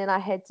 And then I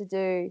had to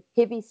do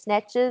heavy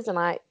snatches,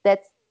 and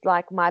that's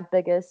my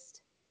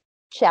biggest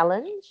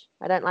challenge.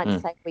 I don't like to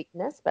say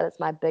weakness, but it's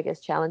my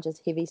biggest challenge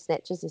is heavy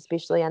snatches,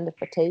 especially under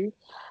fatigue.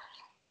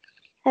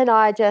 And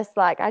I just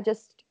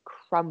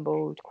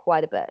crumbled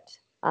quite a bit.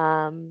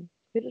 Where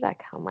did I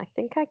come? I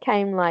think I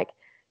came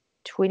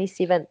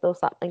 27th or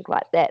something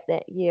like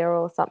that year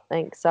or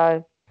something.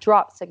 So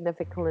dropped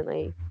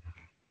significantly,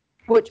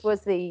 which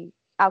was the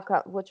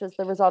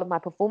result of my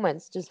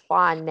performance. Just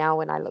fine now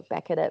when I look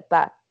back at it,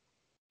 but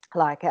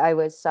I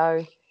was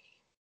so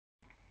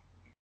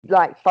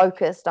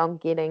focused on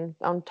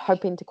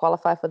hoping to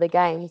qualify for the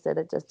games that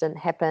it just didn't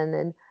happen.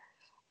 And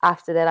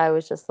after that, I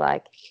was just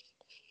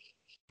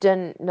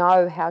didn't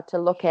know how to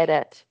look at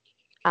it.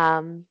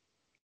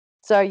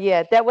 So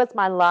yeah, that was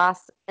my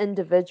last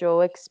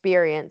individual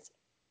experience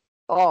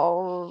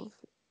of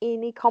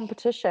any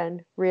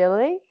competition,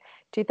 really.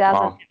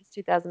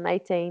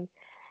 2018.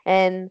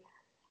 And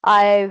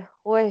I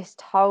always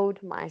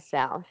told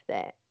myself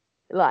that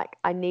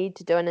I need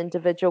to do an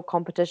individual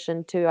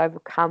competition to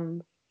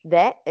overcome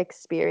that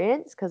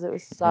experience because it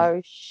was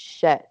so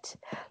shit.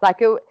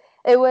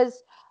 It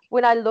was,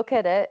 when I look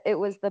at it, it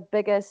was my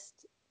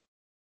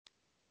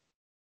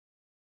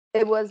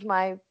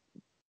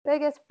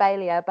biggest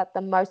failure, but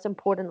the most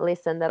important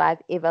lesson that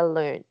I've ever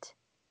learned.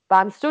 But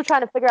I'm still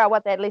trying to figure out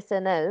what that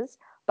lesson is.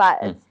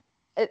 But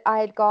I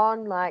had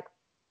gone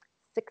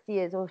 6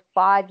 years or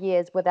 5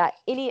 years without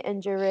any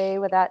injury,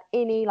 without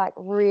any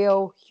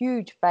real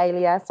huge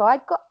failure. So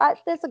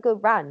that's a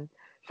good run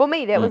for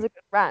me. That was a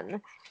good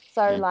run.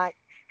 So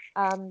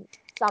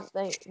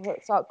something,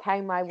 so it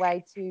came my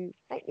way to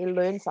make me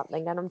learn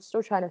something, and I'm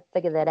still trying to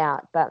figure that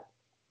out.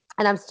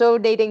 And I'm still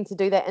needing to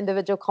do that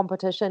individual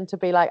competition to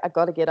be I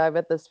got to get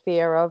over this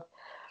fear of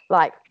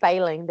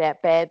failing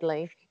that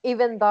badly,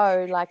 even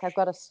though I've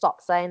got to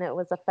stop saying it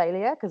was a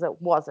failure because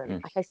it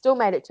wasn't. I still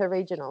made it to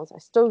regionals. I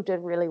still did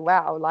really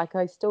well.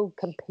 I still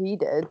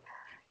competed.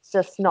 It's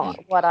just not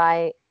what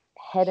I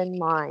had in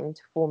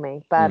mind for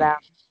me. But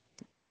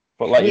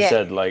you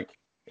said,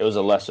 it was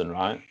a lesson,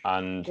 right?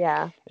 And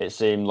it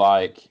seemed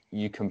like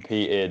you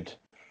competed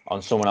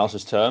on someone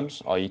else's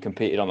terms, or you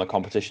competed on the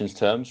competition's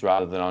terms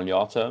rather than on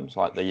your terms.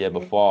 The year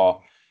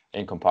before,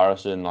 in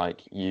comparison,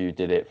 you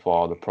did it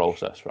for the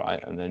process,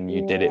 right? And then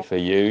you did it for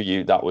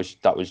you. That was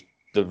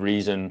the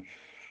reason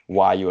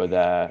why you were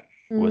there,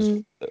 was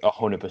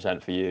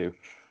 100% for you.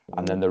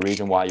 And then the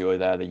reason why you were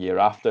there the year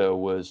after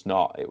was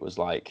not. It was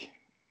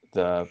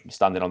the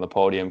standing on the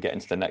podium, getting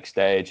to the next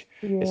stage.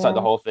 It's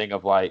the whole thing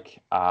of for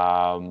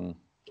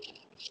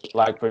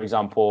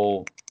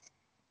example,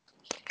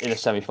 in a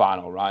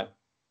semi-final, right?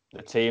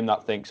 The team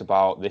that thinks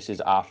about this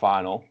is our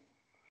final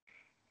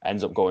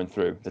ends up going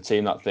through. The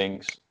team that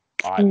thinks,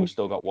 all right, we've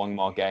still got one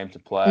more game to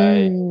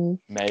play.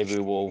 Maybe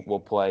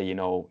we'll play,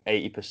 80%,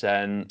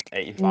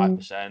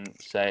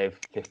 85%, save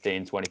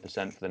 15,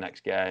 20% for the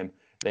next game.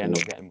 They end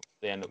up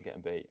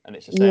getting beat. And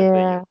it's the same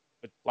thing.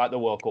 Like the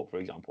World Cup, for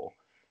example.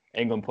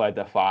 England played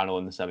their final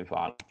in the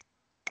semi-final.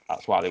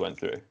 That's why they went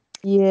through.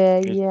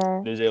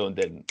 New Zealand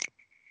didn't.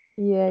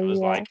 It was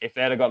if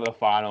they'd have got to the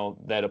final,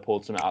 they'd have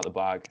pulled something out of the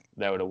bag.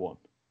 They would have won.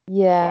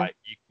 Yeah.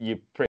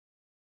 You pretty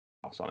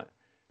house on it.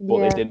 But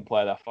they didn't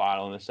play their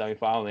final in the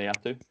semi-final. They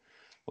have to.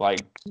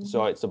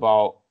 So it's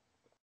about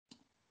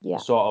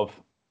sort of,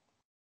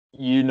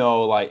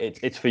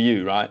 it's for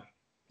you, right?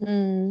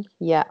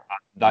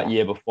 That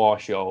year before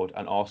showed,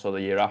 and also the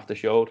year after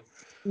showed.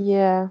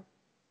 Yeah.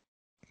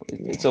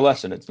 It's a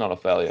lesson. It's not a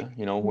failure.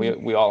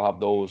 We all have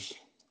those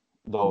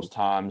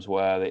times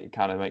where it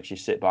kind of makes you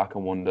sit back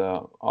and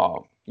wonder,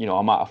 oh,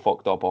 I might have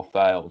fucked up or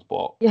failed,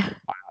 but I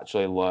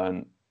actually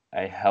learned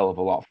a hell of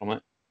a lot from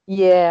it.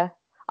 Yeah.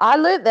 I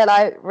learned that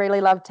I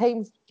really love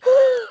teams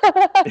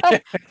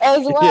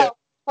as well.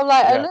 I'm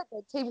like, oh look,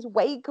 the team's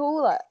way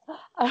cooler.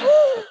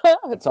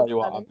 I tell you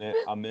what,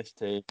 I miss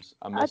teams.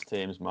 I miss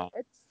teams, man.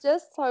 It's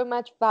just so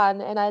much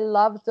fun, and I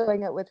love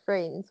doing it with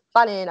friends.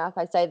 Funny enough,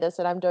 I say this,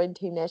 and I'm doing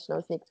team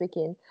nationals next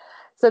weekend.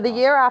 So the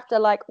year after,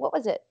 like, what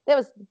was it? That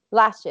was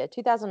last year.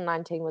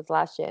 2019 was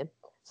last year.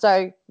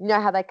 So you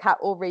know how they cut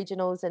all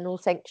regionals and all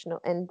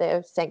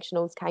their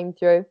sanctionals came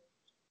through.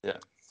 Yeah.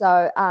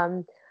 So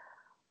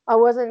I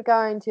wasn't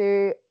going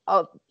to.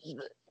 Oh,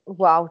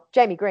 well,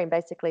 Jamie Green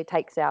basically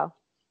takes our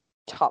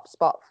top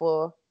spot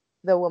for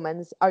the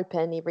women's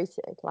open every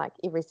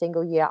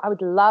single year. I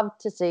would love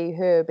to see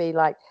her be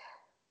like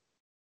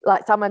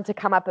someone to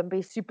come up and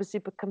be super,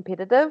 super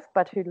competitive,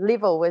 but whose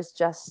level was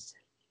just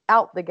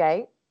out the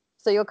gate.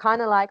 So you're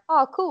kind of like,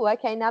 oh, cool.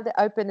 Okay, now the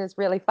open is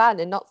really fun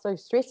and not so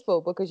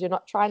stressful because you're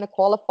not trying to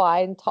qualify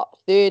in top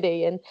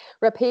 30 and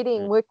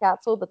repeating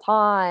workouts all the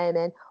time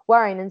and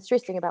worrying and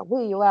stressing about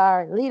where you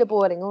are and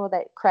leaderboarding, all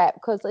that crap.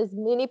 Because as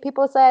many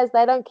people say as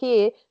they don't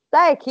care,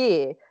 they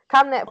care.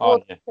 Come that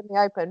fourth in the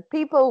open,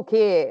 people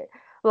care.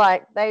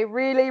 Like they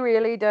really,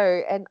 really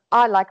do. And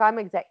I'm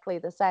exactly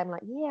the same.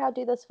 Like, yeah, I'll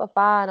do this for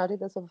fun. I'll do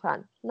this for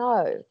fun.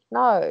 No.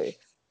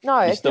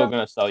 You're still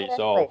going to sell your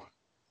soul.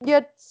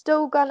 You're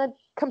still going to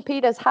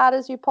compete as hard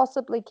as you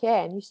possibly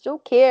can. You still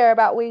care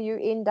about where you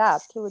end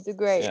up to a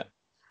degree.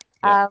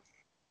 Yeah.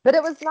 But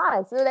it was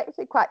nice. It was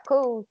actually quite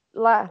cool.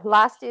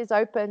 Last year's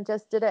Open,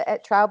 just did it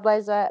at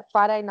Trailblazer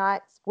Friday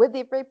nights with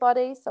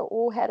everybody. So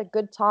all had a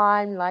good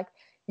time. Like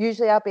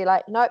usually I'll be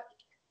like, nope,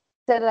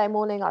 Saturday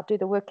morning I'll do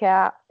the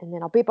workout and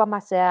then I'll be by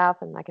myself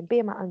and I can be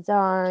in my own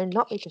zone,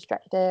 not be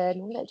distracted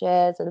and all that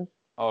jazz. And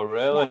oh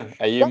really?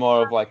 Are you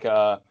more of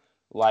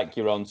like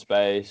your own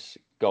space,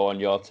 go on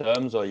your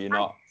terms, or you're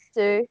not?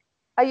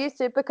 I used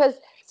to because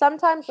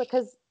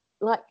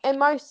like in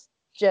most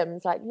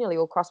gyms, like nearly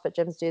all CrossFit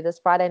gyms do this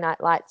Friday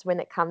night lights when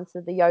it comes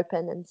to the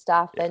open and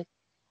stuff. And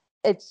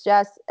it's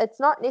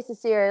not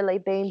necessarily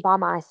being by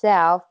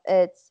myself.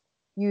 It's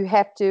you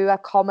have to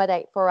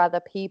accommodate for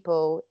other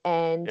people.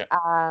 And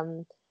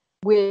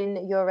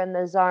when you're in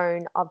the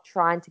zone of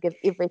trying to give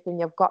everything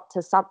you've got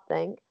to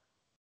something,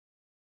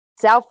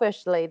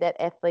 selfishly that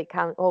athlete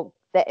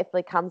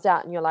comes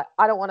out and you're like,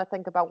 I don't want to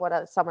think about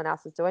what someone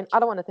else is doing. I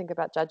don't want to think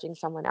about judging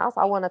someone else.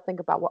 I want to think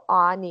about what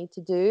I need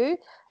to do.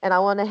 And I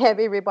want to have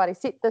everybody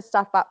set this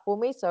stuff up for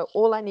me. So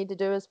all I need to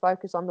do is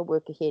focus on the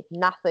work ahead,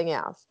 nothing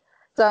else.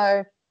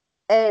 So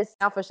as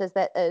selfish as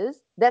that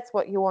is, that's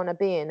what you want to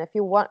be in. If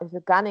you're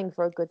gunning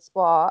for a good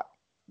spot,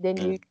 then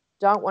you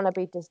don't want to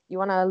be you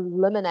want to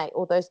eliminate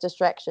all those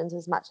distractions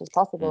as much as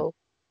possible.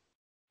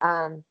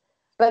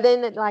 But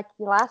then, like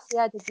last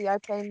year, I did the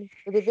open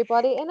with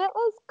everybody, and it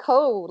was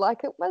cool.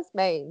 Like it was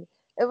mean.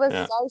 It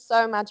was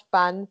so much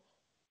fun.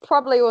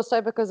 Probably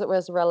also because it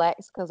was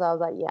relaxed. Because I was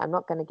like, yeah, I'm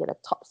not going to get a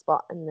top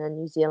spot in the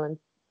New Zealand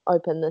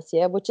Open this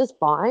year, which is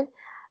fine.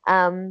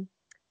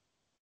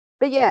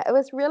 But yeah, it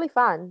was really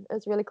fun. It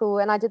was really cool,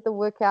 and I did the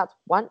workouts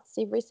once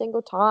every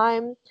single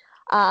time.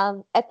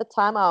 At the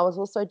time, I was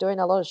also doing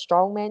a lot of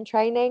strongman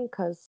training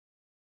because,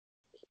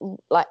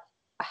 like,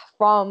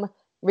 from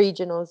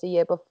regionals the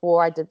year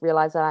before, I did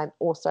realize that I'm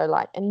also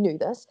and knew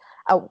this,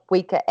 a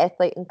weaker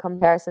athlete in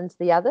comparison to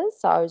the others.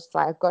 So I was just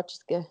like, I've got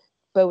to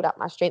build up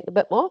my strength a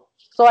bit more.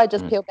 So I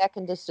just peeled back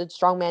and just did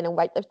strongman and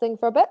weightlifting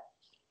for a bit.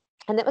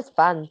 And that was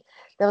fun.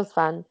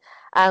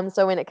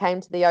 So when it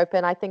came to the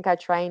open, I think I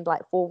trained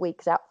 4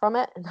 weeks out from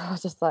it. And I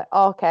was just like,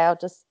 oh, okay, I'll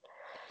just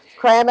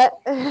cram it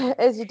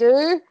as you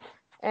do.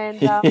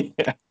 And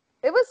it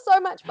was so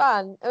much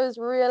fun. It was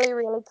really,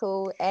 really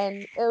cool.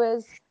 And it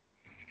was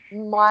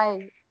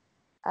my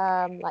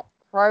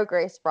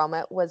progress from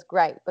it was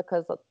great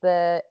because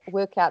the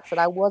workouts that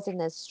I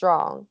wasn't as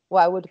strong,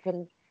 I would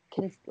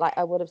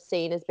have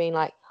seen as being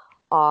like,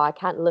 oh, I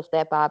can't lift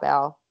that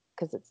barbell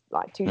because it's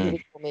too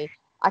heavy for me.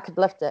 I could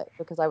lift it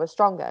because I was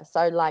stronger.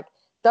 So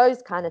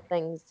those kind of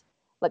things,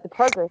 the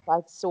progress I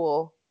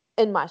saw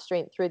in my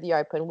strength through the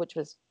open, which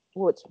was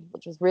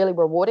really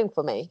rewarding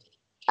for me.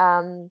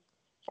 And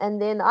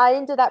then I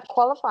ended up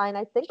qualifying,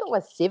 I think it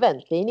was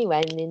 7th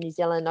anyway in the New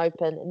Zealand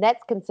Open. And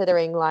that's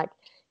considering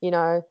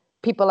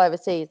people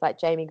overseas like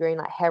Jamie Green,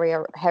 like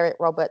Harriet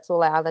Roberts,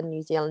 all our other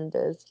New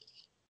Zealanders.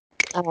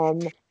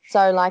 So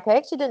I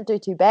actually didn't do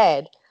too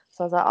bad.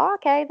 So I was like, oh,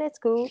 okay, that's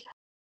cool.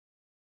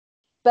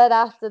 But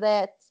after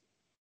that,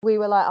 we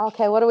were like,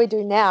 okay, what do we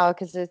do now?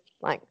 Because there's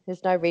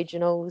no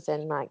regionals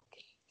and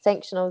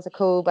sanctionals are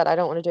cool, but I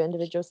don't want to do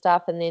individual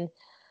stuff. And then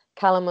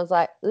Callum was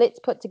like, let's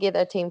put together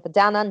a team for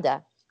Down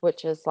Under,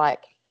 which is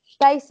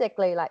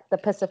basically the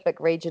Pacific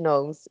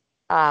regionals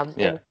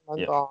in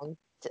Wollongong.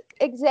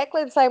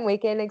 Exactly the same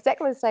weekend,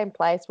 exactly the same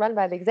place, run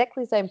by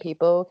exactly the same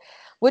people,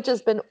 which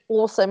has been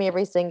awesome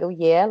every single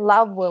year.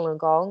 Love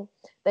Wollongong.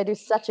 They do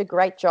such a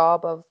great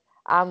job of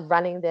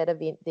running that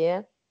event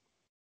there.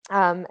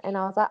 And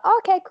I was like, oh,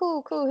 okay,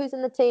 cool. Who's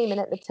in the team? And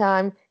at the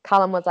time,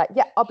 Callum was like,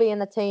 yeah, I'll be in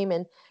the team.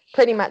 And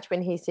pretty much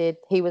when he said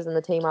he was in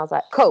the team, I was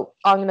like, cool,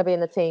 I'm going to be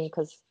in the team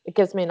because it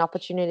gives me an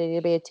opportunity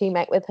to be a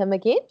teammate with him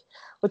again,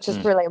 which is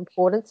really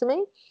important to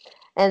me.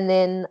 And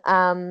then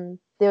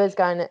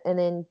and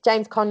then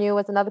James Connew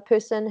was another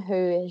person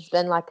who has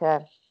been like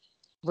a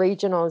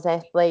regionals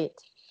athlete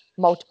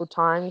multiple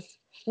times.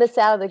 Missed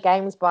out of the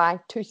games by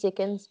 2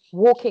 seconds,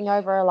 walking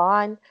over a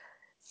line.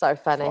 So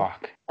funny.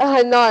 Fuck.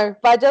 I know,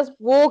 by just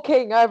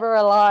walking over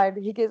a line,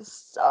 he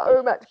gets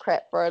so much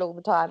crap for it all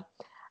the time.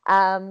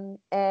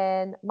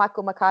 And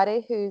Michael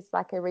Makari, who's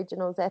like a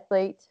regionals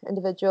athlete,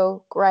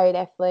 individual, great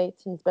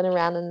athlete, and has been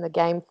around in the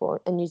game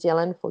in New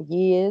Zealand for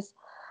years.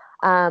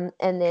 And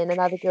then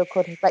another girl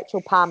called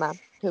Rachel Palmer,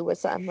 who was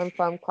someone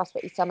from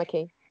CrossFit East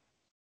Tamaki.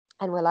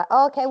 And we're like,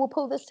 oh, okay, we'll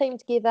pull this team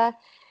together.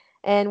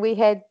 And we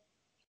had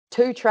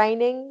 2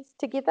 trainings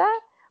together,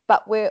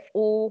 but we're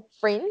all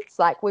friends.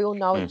 Like, we all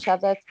know each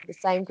other, the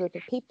same group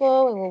of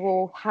people, and we've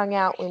all hung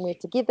out when we're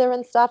together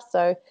and stuff.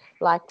 So,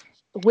 like,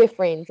 we're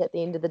friends at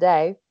the end of the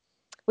day.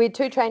 We had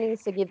 2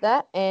 trainings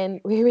together,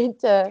 and we went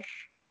to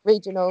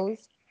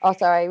regionals.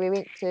 We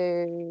went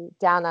to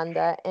Down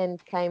Under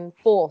and came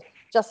 4th.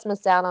 Just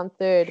missed out on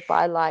 3rd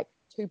by like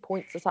 2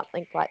 points or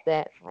something like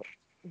that. Like,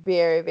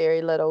 very,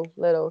 very little.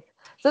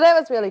 So that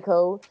was really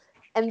cool.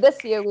 And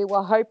this year we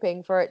were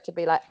hoping for it to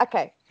be like,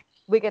 okay,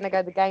 we're going to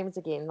go to the games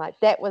again. Like,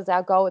 that was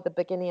our goal at the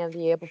beginning of the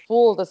year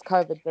before this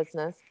COVID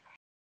business.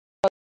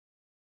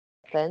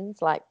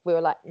 Like, we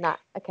were like, nah,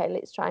 okay,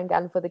 let's try and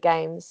gun for the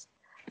games.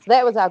 So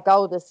that was our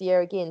goal this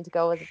year again, to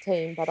go as a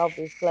team, but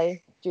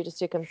obviously due to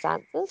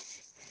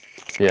circumstances.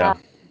 Yeah.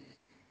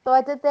 So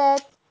I did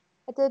that.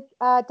 I did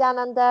Down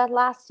Under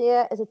last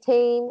year as a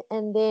team,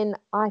 and then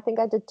I think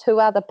I did 2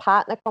 other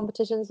partner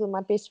competitions with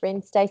my best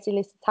friend Stacey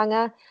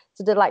Lesatanga.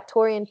 So I did like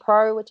Torian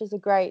Pro, which is a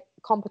great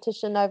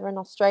competition over in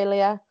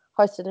Australia,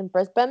 hosted in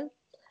Brisbane.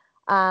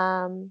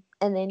 And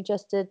then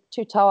just did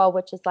Tutoa,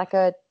 which is like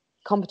a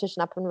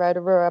competition up in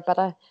Rotorua, but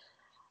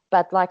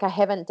I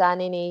haven't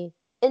done any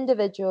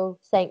individual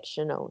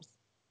sanctionals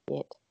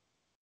yet.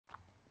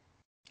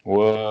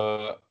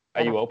 Well,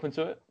 are you open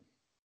to it?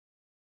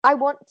 I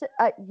want to,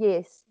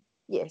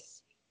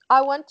 yes.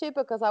 I want to,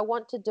 because I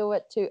want to do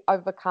it to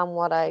overcome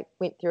what I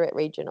went through at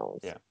regionals.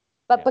 Yeah.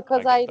 But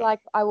because I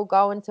will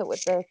go into it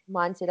with the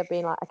mindset of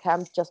being like, okay,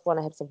 I just want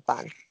to have some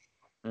fun.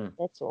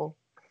 That's all.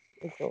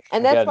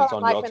 And that's what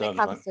I'm like when it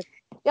comes to,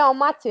 on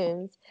my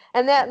terms.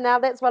 And now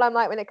that's what I'm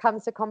like when it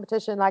comes to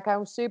competition. Like,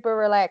 I'm super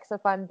relaxed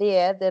if I'm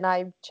there, then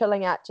I'm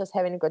chilling out, just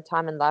having a good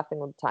time and laughing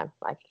all the time.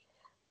 Like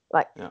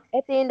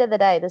at the end of the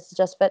day, this is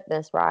just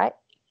fitness, right?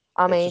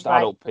 I mean, it's just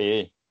adult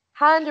PE.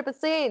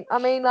 100%. I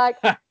mean, like,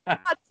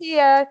 not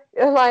here,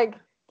 like,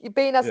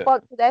 being a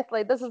sponsored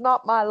athlete. This is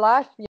not my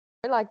life.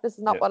 Like, this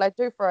is not what I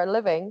do for a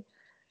living.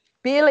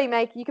 You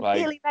can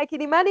barely make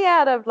any money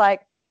out of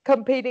like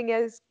competing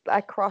as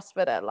a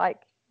CrossFitter. Like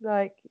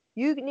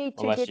you need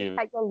to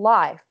dedicate your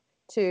life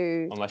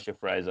to. Unless you're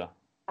Fraser.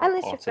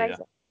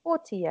 Or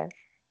Tia.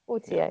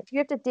 You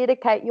have to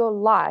dedicate your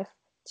life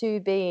to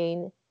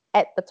being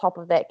at the top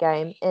of that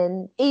game,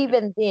 and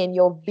even then,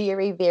 you're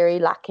very, very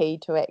lucky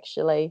to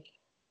actually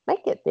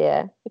make it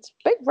there. It's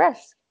big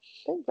risk.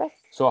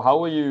 So how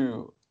were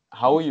you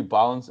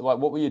balancing? Like,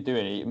 what were you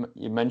doing?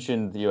 You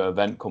mentioned your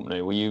event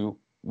company. Were you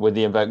with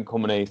the event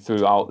company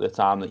throughout the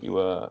time that you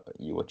were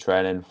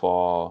training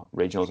for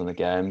regionals and the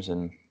games?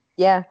 And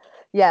yeah.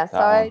 So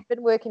I've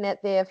been working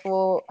at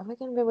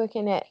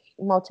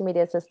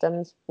Multimedia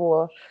Systems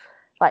for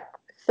like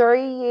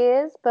 3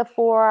 years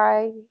before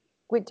I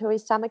went to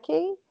East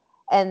Tamaki.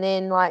 And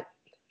then, like,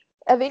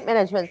 event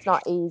management's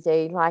not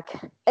easy. Like,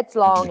 it's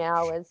long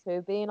hours. So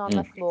being on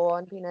the floor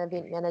and being an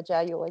event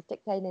manager, you're always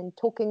dictating and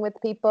talking with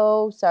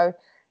people. So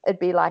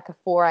it'd be like a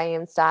 4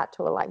 a.m. start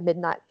to a like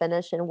midnight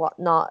finish and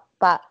whatnot.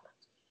 But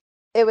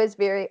it was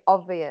very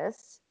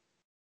obvious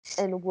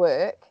in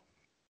work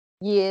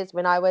years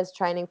when I was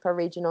training for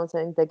regionals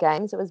and the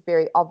games. It was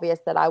very obvious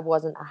that I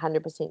wasn't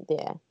 100%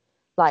 there.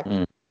 Like,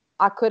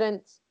 I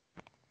couldn't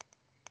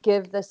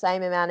give the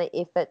same amount of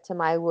effort to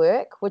my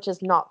work, which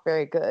is not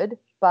very good,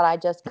 but I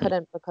just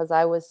couldn't, because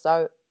I was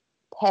so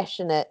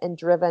passionate and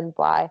driven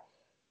by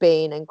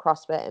being in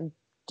CrossFit and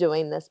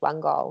doing this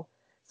one goal.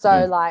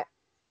 So like,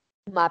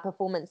 my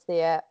performance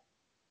there,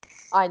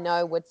 I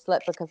know, would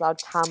slip because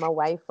I'd come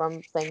away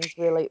from things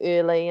really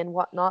early and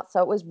whatnot.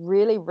 So it was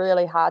really,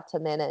 really hard to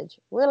manage.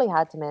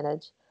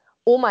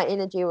 All my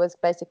energy was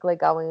basically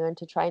going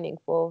into training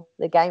for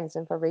the games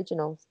and for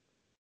regionals.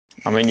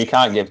 I mean, you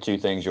can't give 2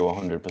 things you're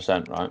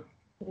 100%, right?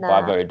 Nah.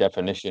 By very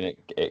definition,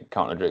 it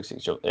contradicts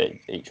each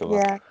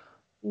other.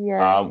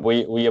 Yeah. Were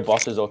your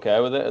bosses okay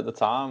with it at the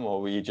time,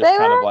 or were you just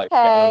kind of like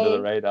getting under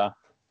the radar?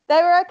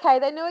 They were okay.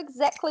 They knew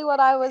exactly what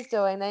I was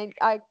doing.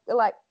 I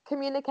like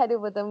communicated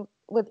with them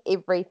with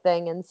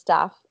everything and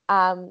stuff.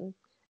 And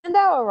they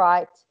were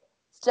right.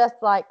 It's just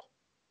like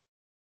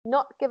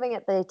not giving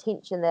it the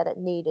attention that it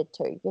needed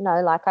to.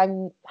 Like, I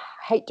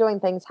hate doing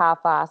things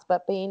half-assed,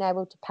 but being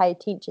able to pay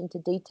attention to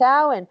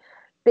detail and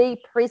be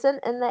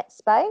present in that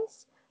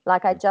space.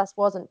 Like, I just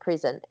wasn't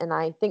present, and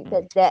I think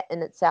that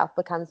in itself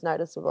becomes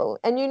noticeable.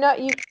 And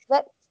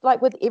that's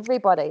like with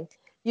everybody.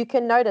 You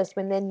can notice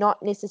when they're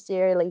not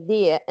necessarily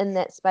there in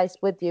that space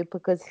with you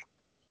because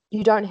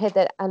you don't have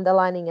that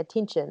underlining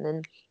attention,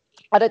 and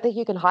I don't think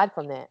you can hide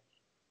from that.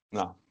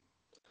 No.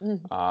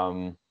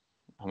 Mm.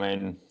 I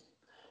mean,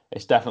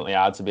 it's definitely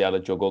hard to be able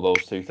to juggle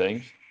those two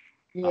things.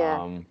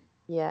 Yeah.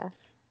 Yeah.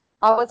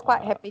 I was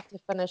quite happy to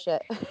finish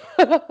it.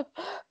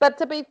 But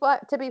to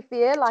be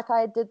fair, like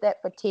I did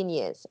that for 10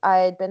 years. I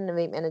had been an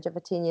event manager for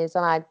 10 years,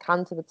 and I'd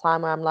come to the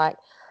time where I'm like,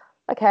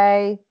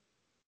 okay,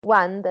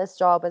 one, this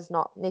job is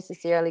not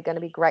necessarily going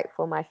to be great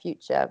for my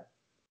future,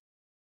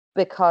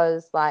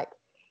 because like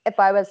if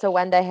I was to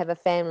one day have a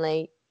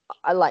family,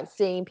 I like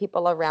seeing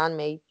people around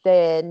me,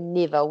 they're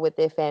never with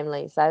their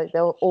families. So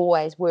they're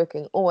always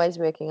working,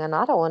 and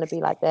I don't want to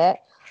be like that.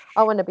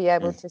 I want to be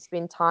able to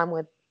spend time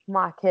with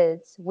my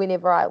kids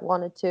whenever I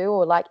wanted to,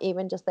 or like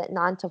even just that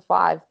 9 to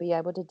 5, be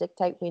able to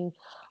dictate when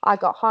I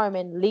got home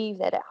and leave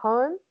that at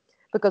home.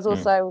 Because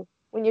also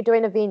when you're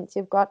doing events,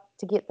 you've got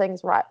to get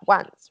things right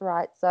once,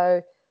 right?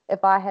 So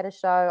if I had a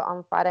show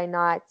on Friday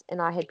night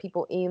and I had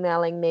people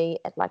emailing me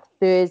at like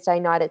Thursday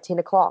night at 10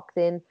 o'clock,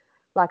 then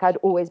like I'd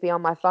always be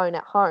on my phone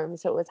at home.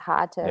 So it was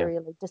hard to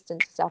really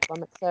distance yourself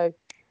from it. So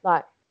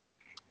like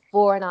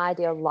for an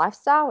ideal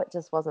lifestyle, it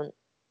just wasn't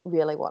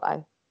really what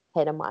I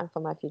had in mind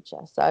for my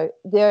future. So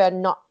there are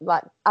not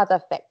like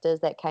other factors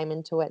that came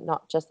into it,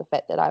 not just the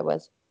fact that I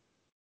was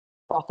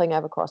frothing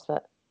over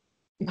CrossFit.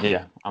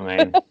 Yeah, I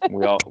mean,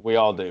 we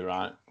all do,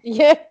 right?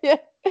 Yeah,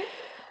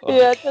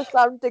 to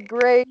some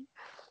degree.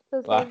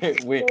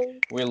 Like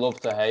we love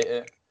to hate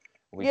it.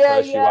 We Yeah,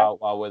 curse you out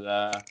while we're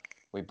there.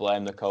 We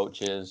blame the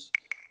coaches.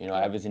 You know,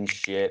 everything's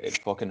shit. It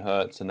fucking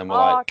hurts, and then we're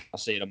like, "I'll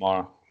see you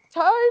tomorrow."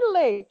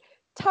 Totally.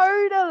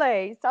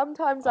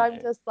 Sometimes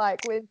I'm just like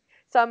with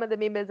some of the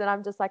members, and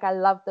I'm just like, I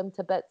love them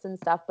to bits and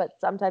stuff, but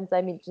sometimes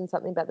they mention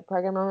something about the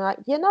program, and I'm like,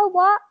 you know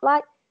what?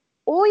 Like,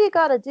 all you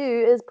got to do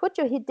is put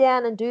your head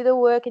down and do the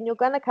work, and you're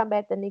going to come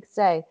back the next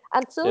day.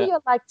 Until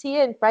you're like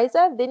Tia and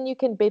Fraser, then you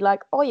can be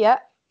like, oh, yeah,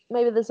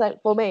 maybe this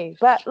ain't for me.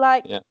 But,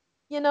 like,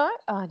 you know,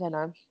 I don't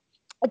know.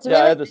 It's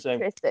really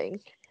interesting.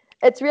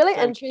 It's really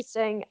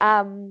interesting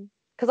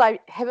because I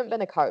haven't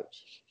been a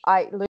coach.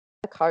 I learned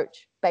to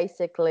coach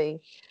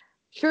basically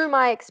through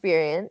my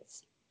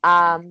experience,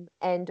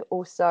 and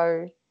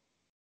also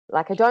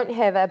like I don't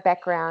have a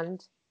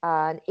background,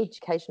 an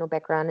educational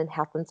background in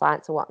health and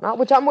science or whatnot,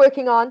 which I'm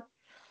working on.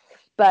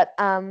 But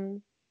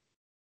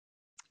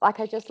like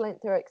I just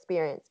learned through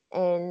experience,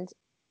 and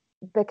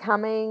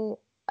becoming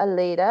a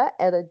leader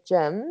at a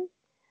gym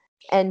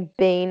and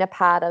being a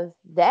part of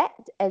that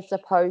as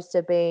opposed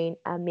to being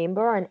a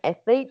member or an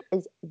athlete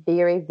is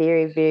very,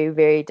 very, very,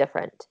 very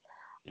different.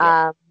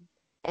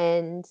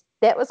 And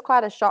that was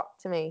quite a shock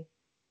to me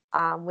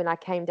when I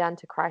came down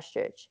to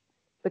Christchurch,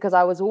 because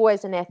I was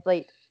always an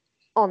athlete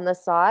on the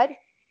side.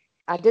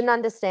 I didn't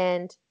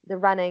understand the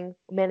running,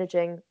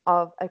 managing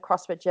of a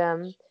CrossFit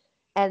gym.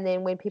 And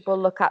then when people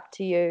look up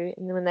to you,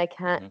 and when they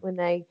can't,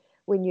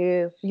 when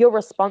you're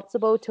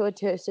responsible to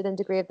a certain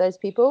degree of those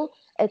people,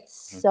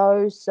 it's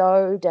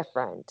so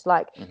different.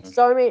 Like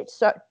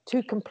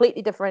two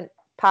completely different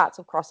parts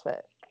of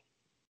CrossFit.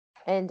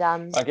 And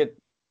like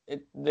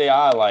they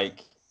are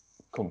like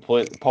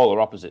complete polar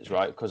opposites,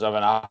 right? Because of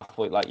an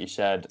athlete, like you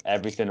said,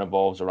 everything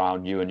revolves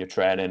around you and your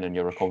training and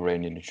your recovery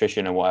and your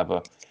nutrition and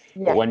whatever.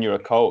 Yeah. But when you're a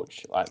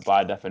coach, like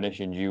by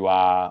definition, you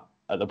are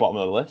at the bottom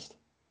of the list.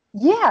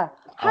 Yeah,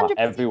 100%.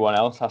 Everyone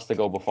else has to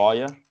go before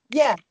you.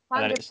 Yeah, 100%.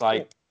 And then it's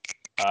like,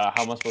 how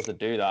am I supposed to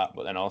do that?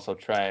 But then also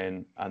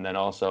train, and then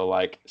also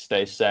like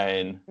stay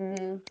sane.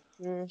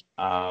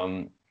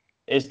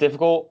 It's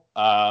difficult.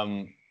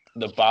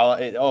 The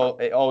balance.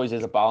 It always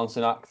is a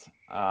balancing act.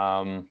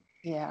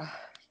 Yeah,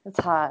 it's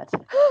hard.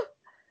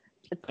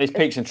 It's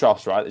peaks and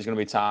troughs, right? There's going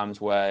to be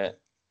times where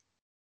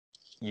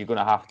you're going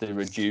to have to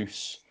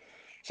reduce,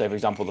 say, for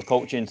example, the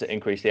coaching to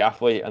increase the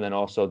athlete, and then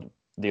also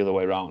the other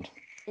way around.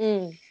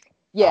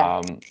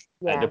 Yeah.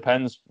 It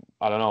depends.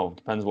 I don't know. It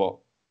depends what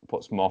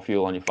puts more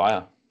fuel on your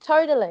fire.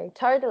 Totally.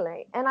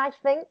 And I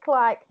think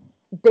like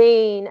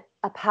being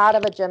a part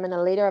of a gym and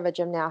a leader of a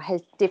gym now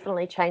has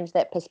definitely changed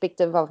that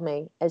perspective of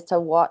me as to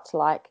what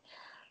like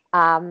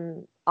I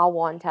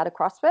want out of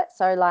CrossFit.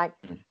 So like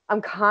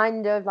I'm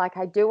kind of like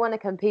I do want to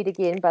compete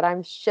again, but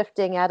I'm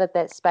shifting out of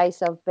that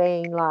space of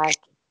being like,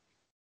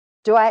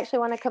 do I actually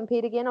want to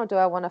compete again, or do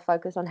I want to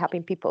focus on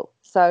helping people?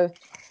 So,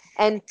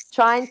 and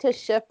trying to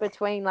shift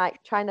between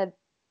like trying to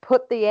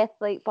put the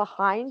athlete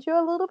behind you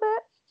a little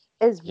bit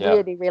is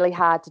really, really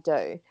hard to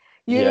do.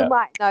 You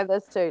might know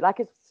this too. Like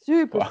it's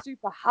super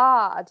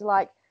hard.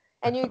 Like,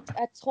 and you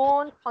are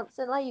torn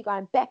constantly. You're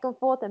going back and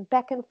forth,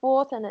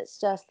 and it's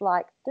just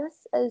like,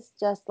 this is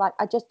just like,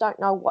 I just don't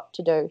know what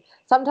to do.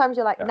 Sometimes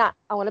you're like, nah,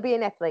 I want to be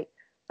an athlete.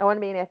 I'm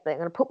going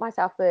to put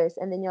myself first.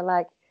 And then you're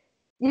like,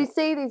 you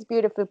see these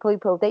beautiful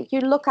people that you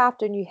look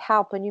after and you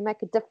help and you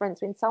make a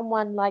difference. When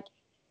someone like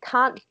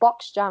can't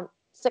box jump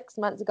 6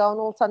 months ago and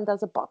all of a sudden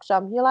does a box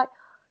jump, you're like,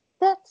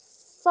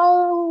 that's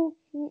so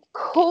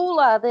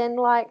cooler than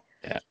like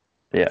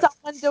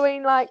someone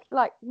doing like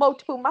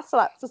multiple muscle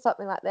ups or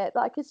something like that.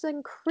 Like it's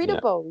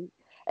incredible.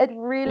 It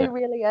really,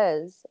 really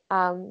is.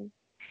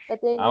 But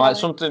then and like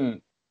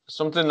something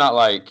that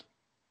like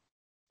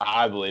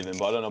I believe in,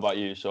 but I don't know about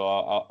you, so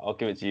I'll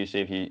give it to you, see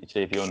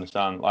if you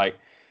understand. Like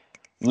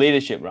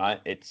leadership, right?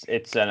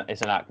 It's an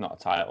act, not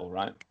a title,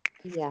 right?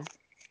 Yeah.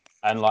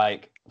 And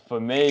like for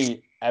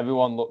me,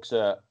 everyone looks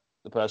at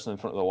the person in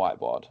front of the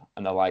whiteboard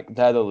and they're like,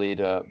 they're the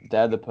leader,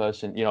 they're the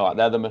person, like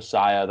they're the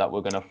Messiah that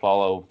we're gonna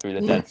follow through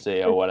the Dead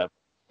Sea or whatever.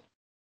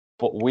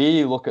 But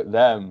we look at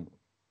them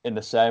in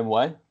the same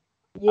way.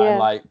 Yeah. And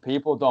like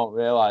people don't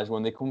realize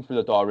when they come through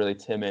the door really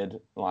timid,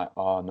 like,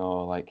 oh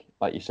no, like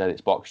you said,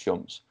 it's box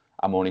jumps.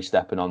 I'm only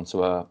stepping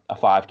onto a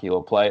 5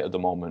 kilo plate at the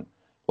moment.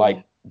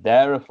 Like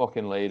they're a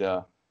fucking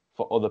leader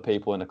for other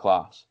people in the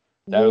class.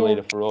 They're a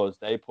leader for us.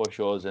 They push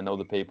us and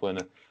other people in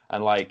it.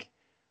 And like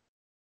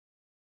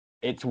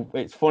it's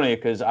funny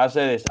because I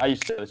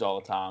used to say this all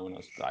the time when I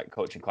was like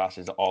coaching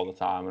classes all the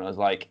time, and I was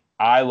like,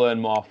 I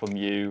learn more from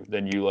you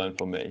than you learn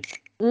from me.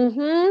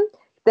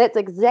 That's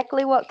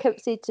exactly what Kip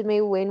said to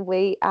me when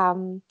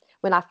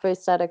I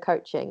first started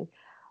coaching.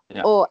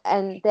 Yeah. What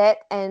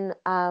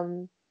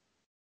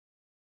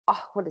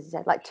does he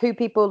say? Like 2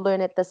 people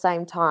learn at the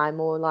same time,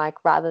 or like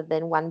rather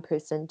than one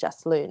person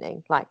just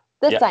learning, like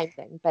the same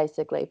thing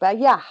basically. But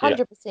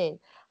 100%.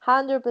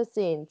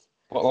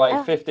 But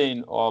like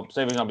 15, or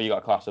say for example, you got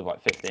a class of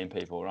like 15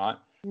 people, right?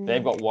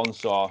 They've got one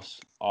source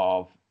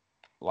of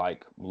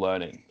like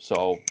learning.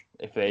 So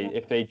if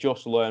they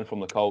just learn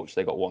from the coach,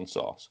 they got one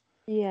source.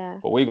 Yeah.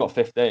 But we got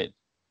 15.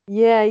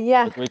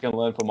 Yeah. Because we can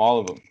learn from all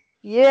of them.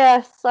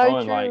 Yeah,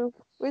 so true. Like,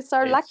 we're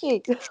so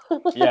lucky.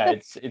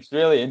 it's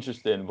really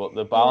interesting, but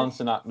the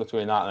balancing act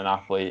between that and an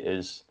athlete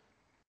it's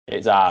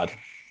hard.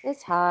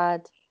 It's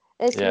hard.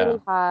 It's really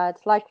hard.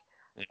 Like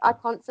I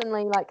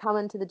constantly like come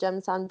into the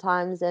gym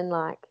sometimes and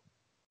like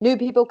new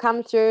people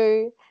come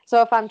through.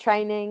 So if I'm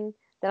training,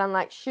 then I'm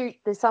like, shoot,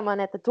 there's someone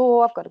at the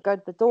door. I've got to go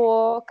to the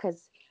door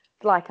because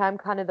like I'm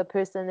kind of the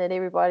person that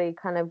everybody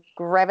kind of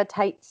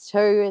gravitates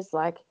to is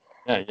like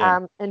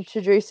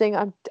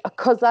introducing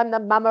because I'm the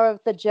mama of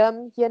the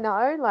gym,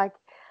 like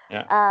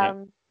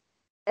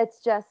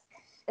it's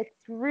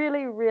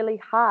really, really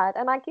hard.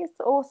 And I guess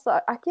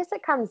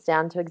it comes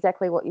down to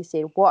exactly what you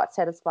said, what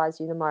satisfies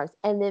you the most,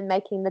 and then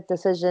making the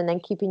decision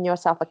and keeping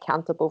yourself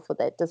accountable for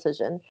that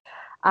decision.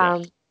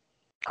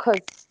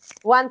 Because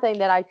one thing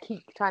that I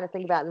keep trying to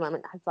think about at the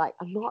moment is like,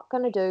 I'm not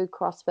going to do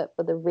CrossFit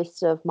for the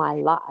rest of my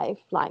life.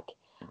 Like,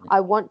 I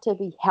want to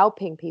be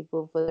helping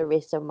people for the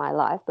rest of my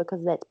life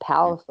because that's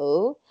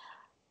powerful.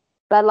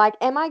 But like,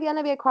 am I going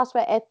to be a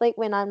CrossFit athlete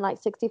when I'm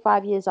like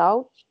 65 years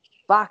old?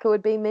 Fuck, it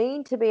would be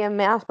mean to be a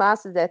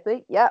masters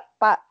athlete. Yep,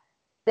 but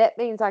that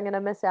means I'm going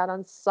to miss out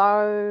on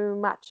so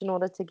much in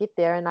order to get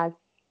there. And I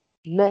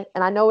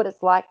know what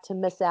it's like to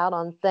miss out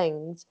on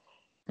things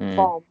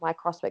from my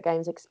CrossFit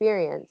Games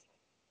experience.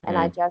 And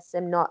I just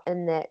am not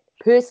in that,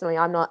 personally,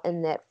 I'm not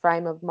in that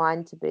frame of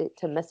mind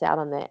to miss out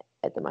on that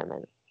at the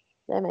moment.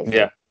 That makes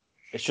sense.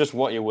 It's just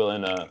what you're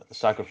willing to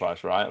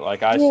sacrifice, right?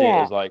 Like I see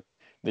it as like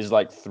there's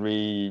like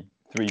three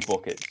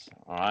buckets,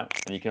 all right,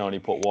 and you can only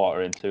put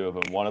water in 2 of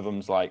them. One of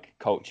them's like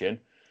coaching,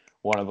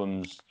 one of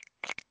them's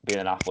being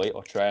an athlete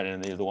or training,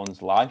 and the other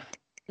one's life.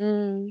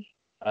 And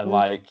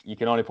like you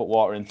can only put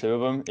water in 2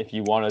 of them. If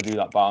you want to do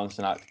that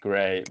balancing act,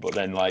 great, but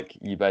then like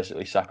you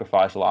basically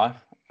sacrifice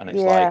life, and it's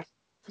like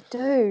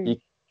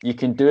you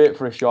can do it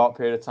for a short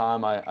period of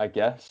time, I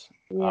guess.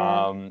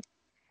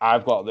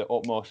 I've got the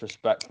utmost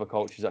respect for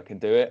coaches that can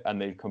do it,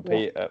 and they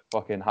compete at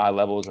fucking high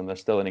levels, and they're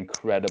still an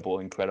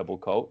incredible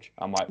coach.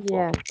 I'm like,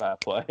 fucking fair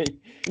play.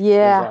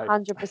 Yeah,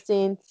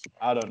 100%.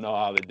 I don't know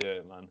how they do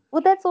it, man.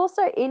 Well, that's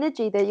also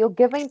energy that you're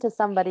giving to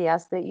somebody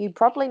else that you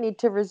probably need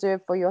to reserve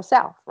for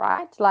yourself,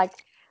 right?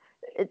 Like,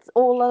 it's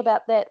all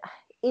about that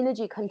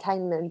energy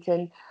containment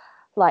and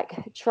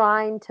like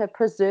trying to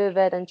preserve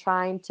it and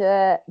trying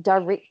to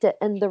direct it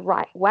in the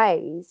right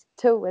ways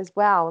too as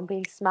well, and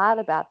being smart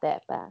about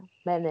that. But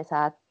man, that's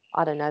hard.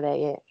 I don't know that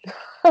yet.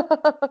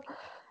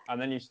 And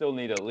then you still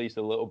need at least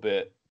a little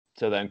bit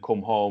to then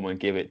come home and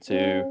give it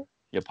to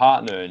your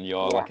partner and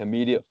your like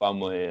immediate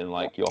family and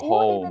like your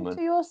home even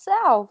to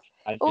yourself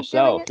and or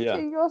yourself, giving it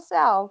to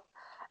yourself.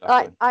 Exactly.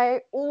 Like I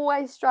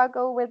always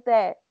struggle with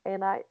that,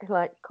 and I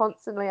like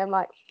constantly I'm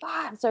like,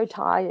 I'm so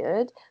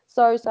tired,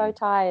 so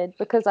tired,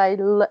 because I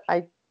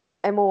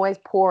am always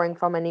pouring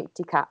from an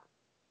empty cup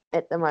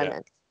at the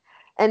moment.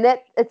 And that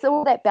it's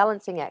all that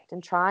balancing act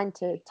and trying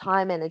to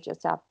time manage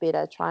yourself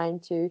better,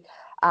 trying to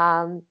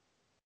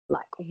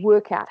like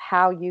work out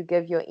how you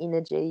give your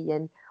energy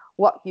and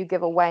what you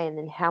give away, and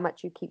then how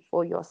much you keep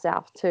for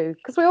yourself too,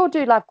 because we all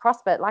do love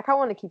CrossFit. Like I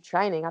want to keep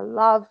training, I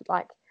love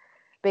like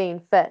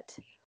being fit,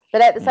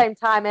 but at the same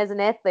time as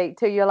an athlete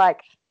too, you're like,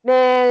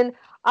 man,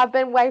 I've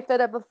been way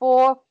fitter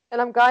before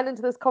and I'm going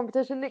into this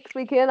competition next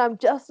weekend, I'm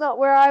just not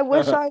where I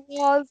wish I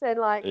was. And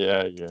like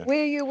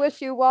where you wish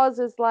you was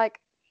is like,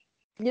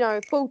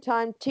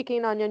 full-time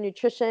checking on your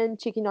nutrition,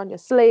 checking on your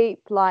sleep,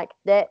 like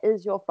that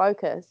is your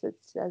focus.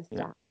 It's just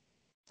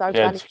so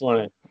funny. It's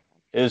funny.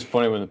 It is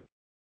funny when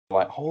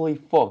like, holy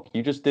fuck,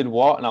 you just did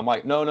what? And I'm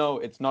like, no,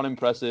 it's not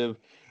impressive.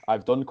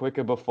 I've done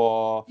quicker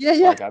before.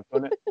 Like I've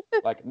done it.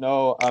 Like,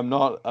 no, I'm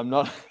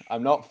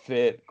not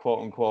fit, quote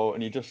unquote.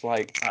 And you're just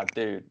like,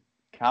 dude,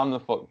 calm the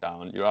fuck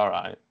down. You're all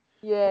right.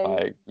 Yeah.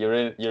 Like you're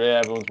in,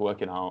 everyone's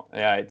working out.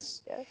 Yeah,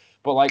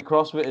 but like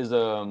CrossFit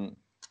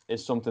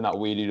is something that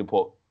we do to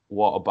put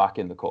water back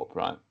in the cup,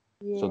 right?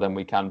 Yeah. So then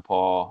we can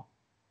pour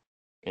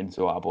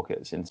into our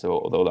buckets, into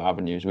the other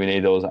avenues. We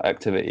need those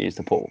activities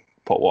to put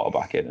water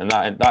back in, and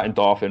that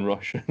endorphin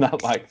rush, and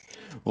that like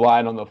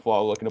lying on the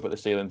floor looking up at the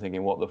ceiling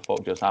thinking what the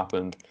fuck just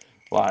happened,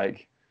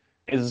 like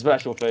it's a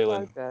special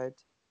feeling. So good.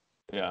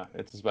 Yeah,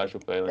 it's a special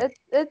feeling.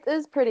 It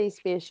is pretty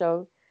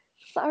special.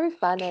 So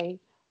funny.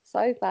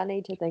 So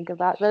funny to think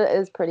about, but it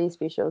is pretty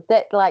special.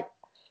 That like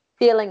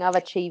feeling of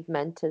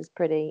achievement is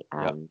pretty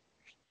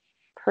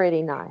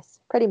pretty nice.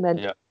 Pretty mint.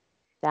 Yeah.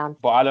 Down.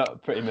 But I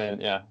don't pretty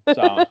mint, yeah.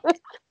 Sound.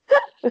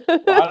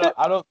 But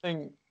I don't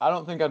think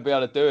I'd be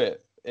able to do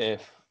it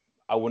if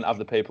I wouldn't have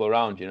the people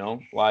around, you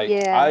know? Like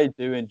I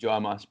do enjoy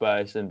my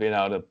space and being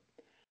able to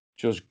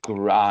just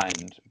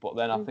grind, but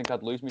then I think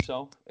I'd lose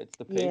myself. It's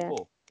the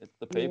people. It's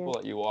the people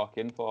that you walk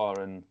in for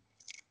and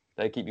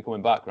they keep you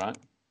coming back, right?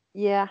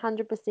 Yeah,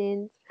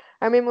 100%.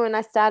 I remember when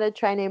I started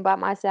training by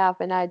myself,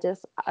 and I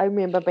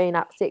remember being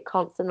upset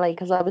constantly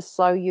because I was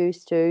so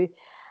used to,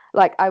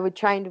 like, I would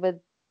train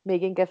with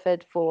Megan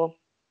Gifford for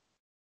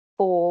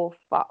 4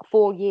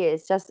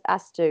 years, just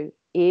us two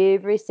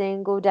every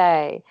single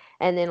day,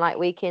 and then like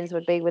weekends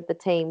would be with the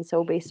team.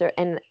 So we'll be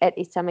and at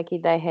East Tamaki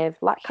they have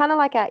like kind of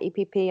like our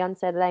EPP on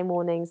Saturday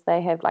mornings.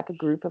 They have like a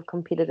group of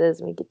competitors,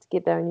 and we get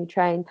together and you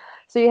train.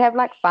 So you have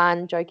like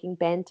fun, joking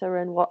banter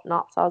and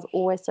whatnot. So I was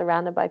always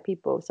surrounded by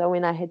people. So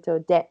when I had to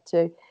adapt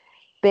to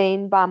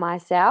being by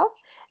myself,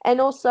 and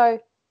also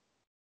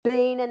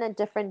being in a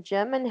different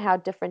gym and how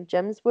different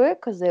gyms work,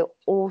 because they're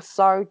all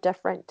so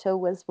different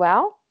too as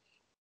well,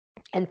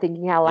 and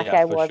thinking how lucky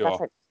I was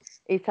up at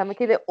East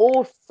Tamaki. They're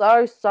all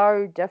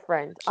so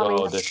different.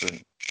 So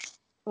different.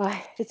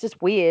 It's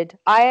just weird.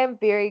 I am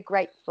very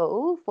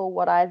grateful for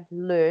what I've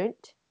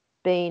learnt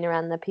being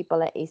around the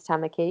people at East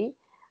Tamaki,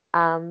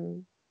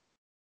 and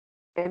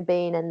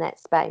being in that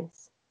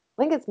space.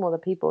 I think it's more the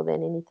people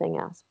than anything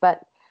else.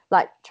 But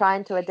like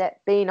trying to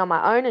adapt, being on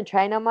my own and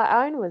train on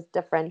my own was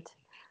different.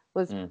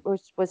 Was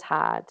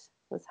hard.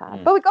 Was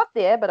hard. But we got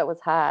there. But it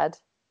was hard.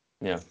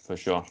 Yeah, for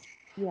sure.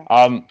 Yeah.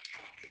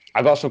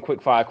 I got some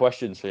quick fire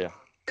questions for you.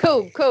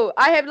 Cool.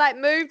 I have like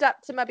moved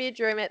up to my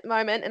bedroom at the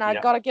moment, and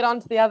I've got to get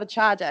onto the other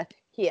charger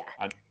here.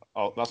 That's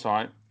all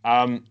right.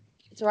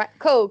 It's all right.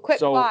 Cool. Quick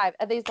 5.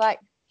 Are these like?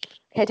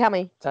 Okay, tell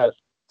me. 10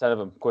 of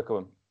them. Quick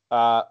one.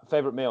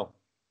 Favorite meal?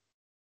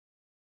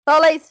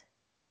 Lollies.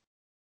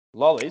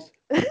 Lollies.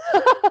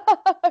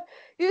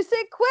 You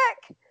said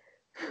quick.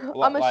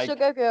 I'm a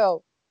sugar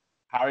girl.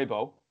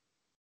 Haribo.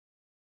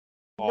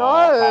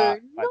 No.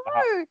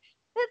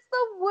 That's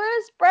the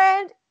worst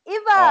brand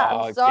ever.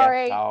 I'm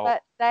sorry,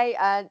 but they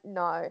are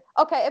no.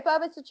 Okay, if I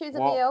was to choose a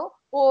meal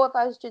or if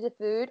I was to choose a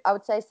food, I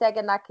would say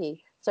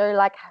Saganaki. So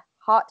like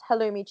hot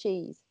halloumi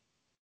cheese.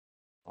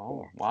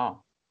 Oh,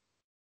 wow.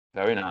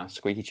 Very nice.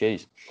 Squeaky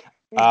cheese.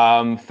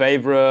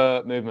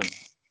 Favorite movement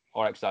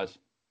or exercise?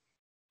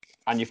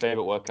 And your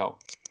favorite workout?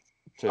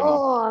 That's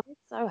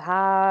so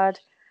hard.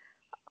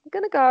 I'm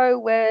gonna go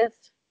with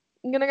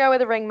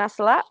a ring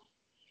muscle up.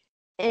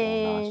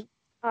 And nice.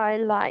 I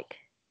like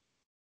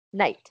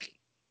Nate.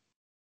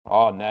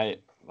 Oh,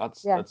 Nate.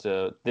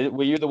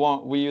 Were you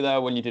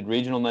there when you did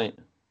regional, Nate?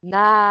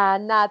 Nah.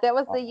 That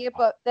was the year,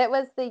 but that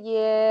was the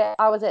year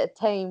I was at a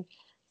team.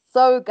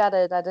 So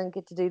gutted I didn't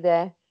get to do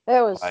that.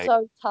 It was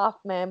so tough,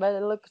 man, but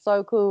it looked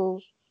so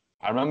cool.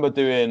 I remember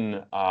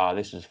doing,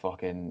 this was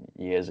fucking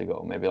years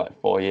ago, maybe like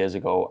 4 years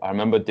ago. I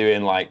remember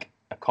doing like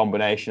a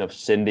combination of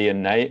Cindy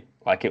and Nate,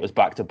 like it was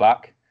back to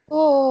back.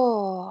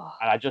 Oh.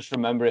 And I just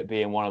remember it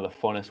being one of the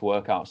funnest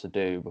workouts to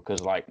do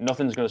because like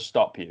nothing's going to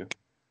stop you.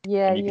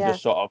 Yeah, and you can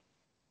just sort of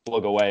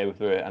plug away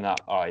through it. And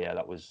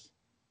it's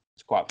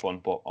quite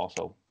fun, but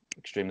also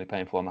extremely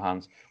painful on the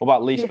hands. What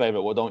about least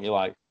favorite? What don't you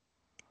like?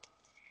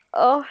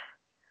 Oh,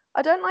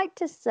 I don't like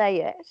to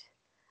say it,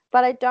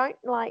 but I don't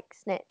like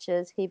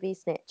heavy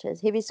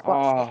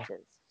squat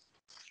snatches.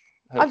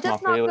 I'm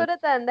just not good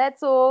at them.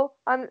 That's all.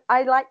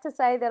 I like to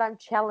say that I'm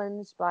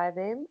challenged by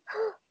them,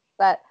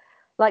 but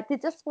like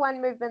there's just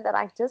one movement that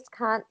I just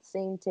can't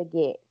seem to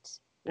get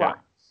right.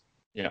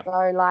 Yeah.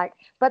 So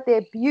but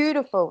they're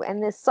beautiful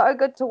and they're so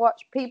good to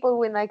watch people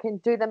when they can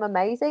do them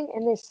amazing,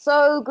 and they're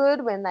so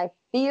good when they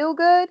feel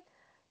good.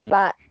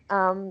 But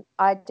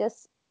I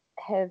just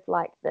have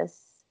like this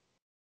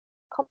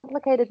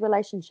complicated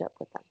relationship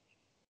with them.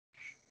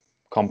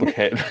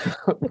 Complicated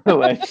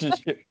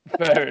relationship.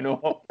 Fair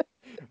enough.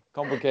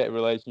 Complicated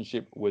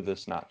relationship with a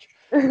snatch.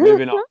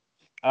 Moving on.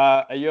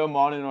 Are you a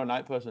morning or a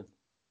night person?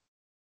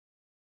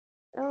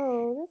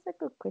 Oh, that's a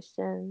good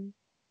question.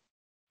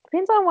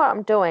 Depends on what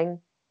I'm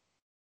doing.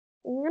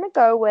 I'm gonna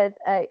go with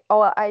I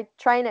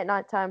train at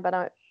nighttime, but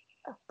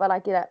I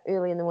get up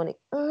early in the morning.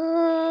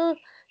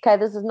 Okay,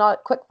 this is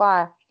not quick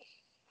fire.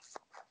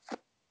 I'm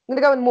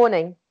gonna go with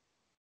morning.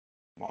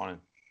 Morning.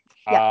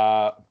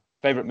 Yeah.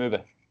 Favorite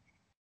movie?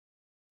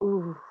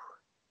 Ooh.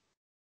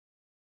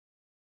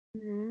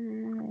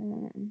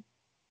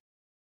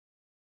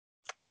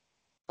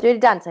 Dirty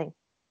Dancing.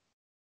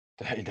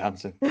 Dirty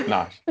Dancing.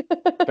 Nice.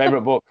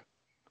 Favorite book?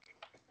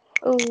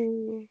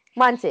 Ooh,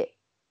 Mindset.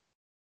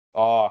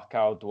 Oh,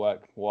 Carol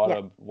Dweck.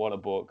 What a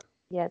book.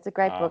 Yeah, it's a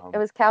great book. It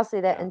was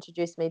Kelsey that yeah.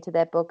 introduced me to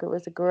that book. It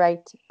was a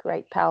great,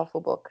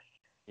 powerful book.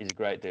 He's a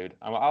great dude.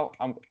 I'm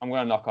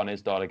gonna knock on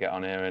his door to get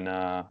on here in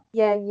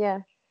yeah.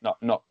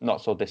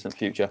 Not so distant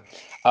future.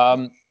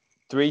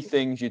 3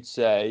 things you'd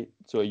say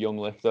to a young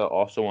lifter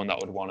or someone that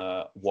would want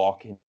to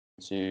walk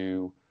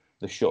into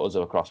the shutters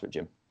of a CrossFit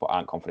gym but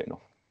aren't confident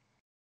enough.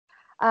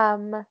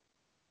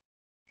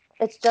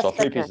 It's just so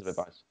 3 fitness. pieces of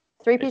advice.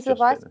 3 pieces of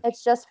advice. Fitness.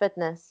 It's just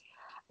fitness.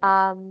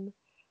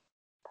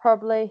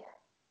 Probably.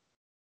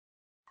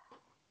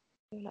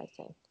 What did I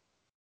say?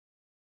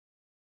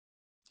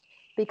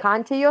 Be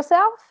kind to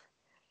yourself,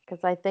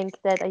 because I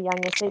think that a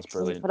young athlete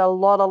can put a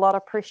lot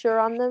of pressure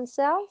on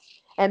themselves,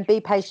 and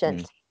be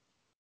patient.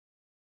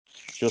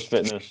 Just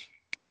fitness,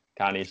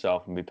 kind to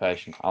yourself, and be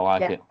patient. I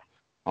like it.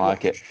 I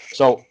like it.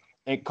 So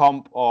in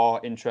comp or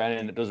in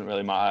training, it doesn't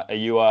really matter. Are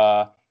you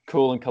a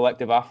cool and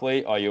collective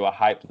athlete, or are you a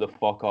hype the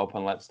fuck up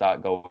and let's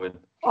start going?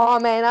 Oh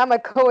man, I'm a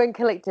cool and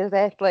collective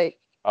athlete.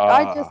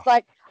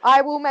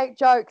 I will make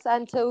jokes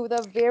until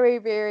the very,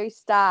 very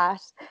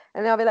start,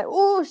 and I'll be like,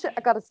 "Oh shit,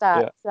 I got to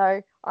start." Yeah.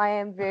 So I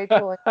am very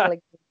cool and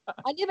collective.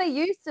 I never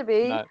used to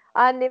be. No.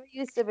 I never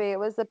used to be. It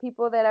was the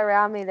people that are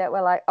around me that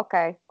were like,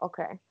 "Okay."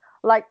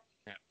 Like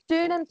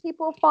certain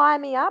people fire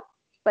me up,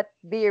 but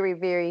very,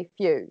 very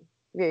few.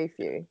 Yeah.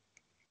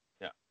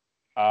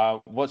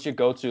 What's your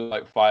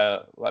go-to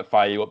fire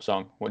you up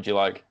song? What do you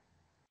like?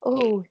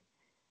 Oh,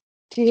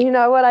 do you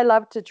know what I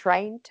love to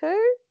train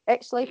to?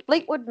 Actually,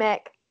 Fleetwood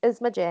Mac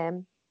is my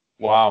jam.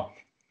 Wow.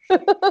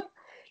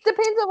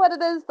 Depends on what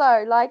it is,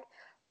 though. Like,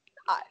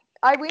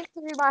 I went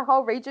through my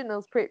whole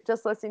regionals prep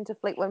just listening to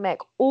Fleetwood Mac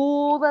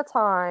all the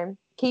time.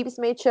 Keeps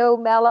me chill,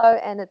 mellow,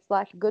 and it's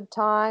like a good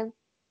time.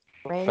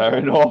 Random. Fair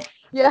enough.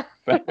 Yeah.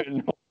 Fair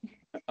enough.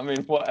 I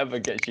mean, whatever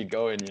gets you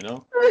going, you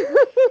know?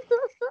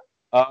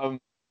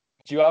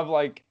 Do you have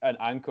like an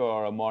anchor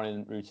or a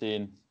morning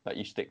routine that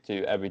you stick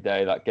to every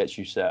day that gets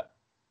you set?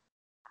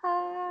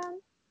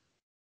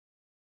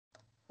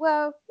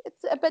 Well,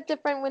 it's a bit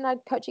different when I'm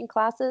coaching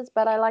classes,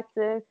 but I like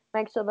to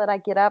make sure that I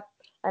get up,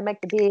 I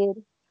make the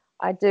bed.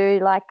 I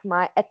do at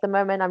the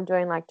moment, I'm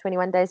doing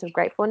 21 days of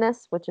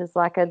gratefulness, which is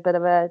like a bit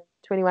of a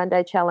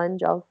 21-day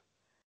challenge of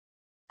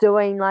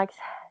doing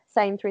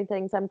saying 3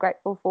 things I'm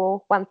grateful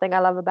for, 1 thing I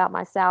love about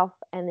myself,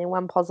 and then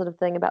 1 positive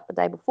thing about the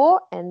day before,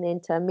 and then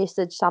to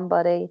message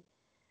somebody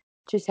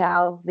to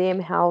tell them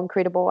how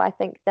incredible I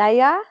think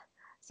they are.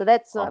 So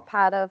that's a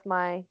part of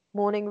my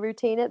morning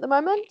routine at the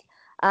moment.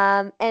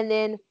 And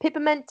then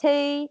peppermint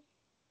tea,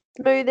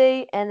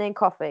 smoothie, and then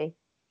coffee.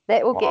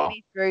 That will get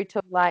me through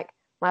to my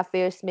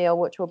first meal,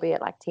 which will be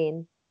at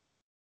 10.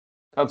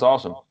 That's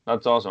awesome. I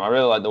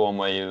really like the one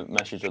where you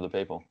message other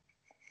people.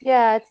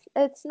 Yeah,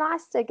 it's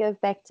nice to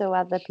give back to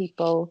other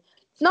people.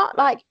 It's not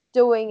like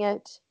doing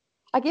it.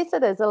 I guess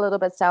it is a little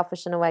bit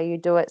selfish in a way. You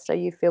do it so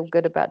you feel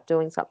good about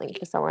doing something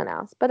for someone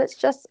else. But it's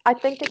just, I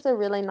think it's a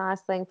really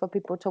nice thing for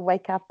people to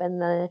wake up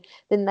and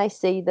then they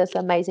see this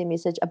amazing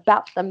message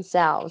about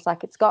themselves.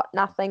 Like, it's got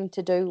nothing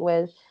to do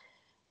with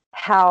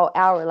how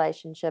our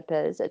relationship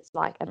is. It's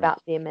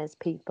about them as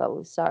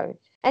people. So,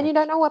 and you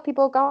don't know what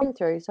people are going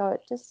through. So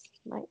it just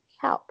might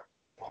help.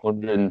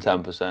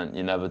 110%.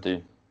 You never do.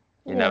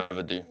 You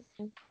never do.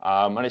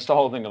 And it's the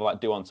whole thing of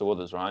do unto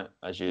others, right?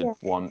 As you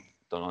want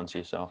done unto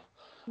yourself.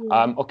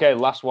 Yeah. Okay,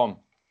 last one.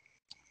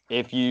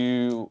 If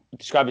you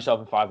describe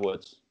yourself in 5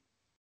 words.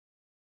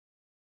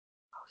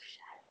 Oh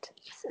shit!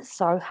 This is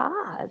so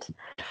hard.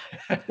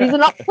 These are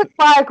not quick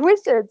fire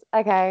questions.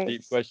 Okay.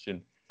 Deep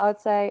question. I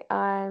would say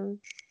I'm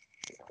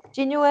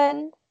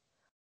genuine.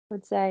 I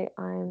would say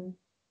I'm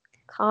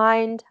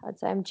kind. I'd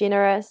say I'm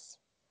generous,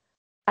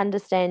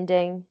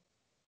 understanding,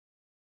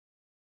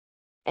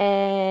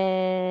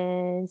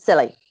 and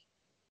silly.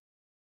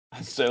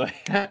 Silly.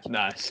 Nice.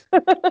 Nice.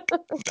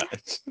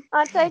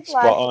 I take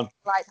life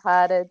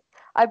lighthearted.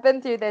 I've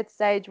been through that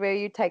stage where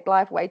you take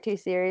life way too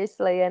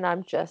seriously, and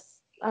I'm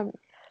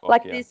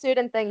there's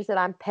certain things that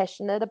I'm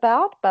passionate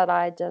about, but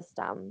I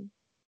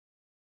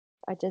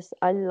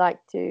like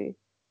to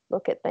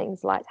look at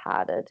things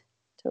lighthearted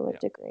to a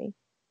degree.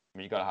 I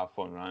mean, you gotta have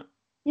fun, right?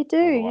 You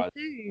do.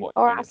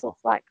 Or else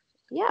it's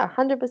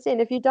 100%.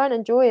 If you don't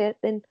enjoy it,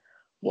 then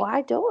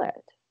why do it?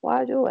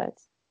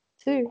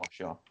 Too. Oh,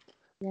 sure.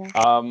 Yeah.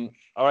 All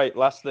right.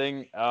 Last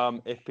thing.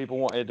 If people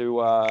wanted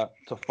to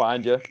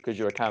find you because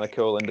you're a kind of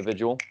cool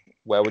individual,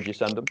 where would you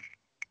send them?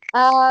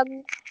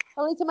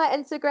 Probably to my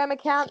Instagram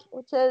account,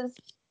 which is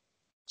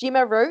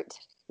Gemma Root.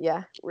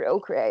 Yeah, real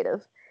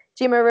creative.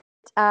 Gemma Root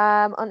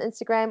on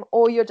Instagram,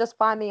 or you'll just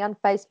find me on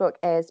Facebook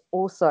as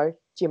also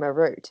Gemma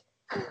Root.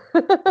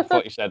 I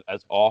thought you said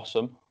as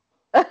awesome.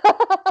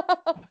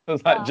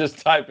 Just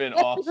type in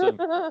awesome.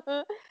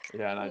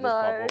 Yeah, and I just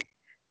pop up.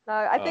 No,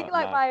 I think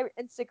my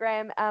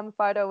Instagram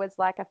photo was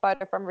a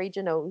photo from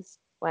regionals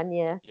one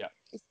year. Yeah.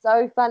 It's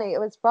so funny. It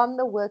was from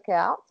the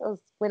workout. It was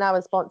when I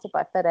was sponsored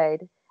by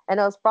FitAid, and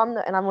it was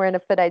and I'm wearing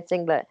a FitAid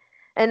singlet.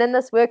 And in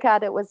this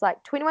workout, it was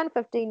like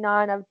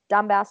 21:59 of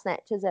dumbbell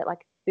snatches at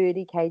like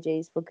 30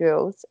 kgs for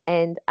girls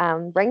and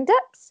ring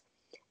dips.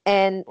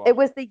 And it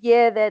was the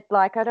year that,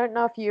 like, I don't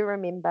know if you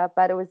remember,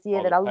 but it was the year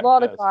All that the a pec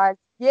lot of tears.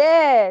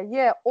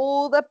 guys,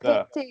 all the The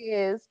pec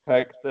tears.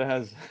 pec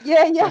tears.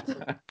 Yeah,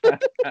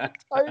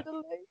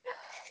 totally,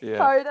 Yeah.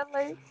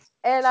 totally.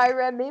 And I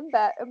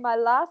remember in my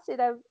last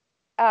set of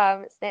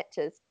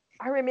snatches,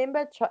 I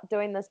remember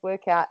doing this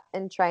workout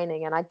in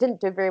training, and I didn't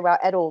do very well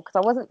at all because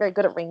I wasn't very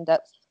good at ring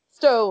dips.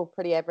 Still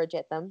pretty average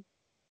at them.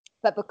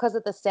 But because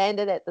of the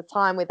standard at the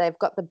time where they've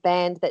got the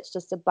band that's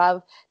just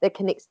above that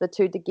connects the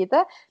two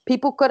together,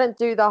 people couldn't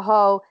do the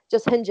whole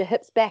just hinge your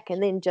hips back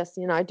and then just,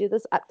 do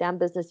this up down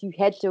business. You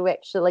had to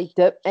actually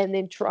dip and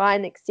then try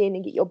and extend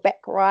and get your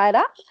back right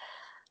up.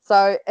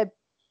 So it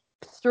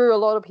threw a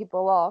lot of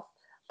people off.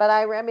 But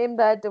I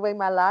remember doing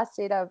my last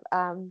set of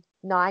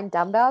 9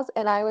 dumbbells,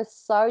 and I was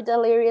so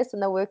delirious in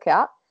the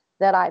workout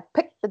that I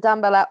picked the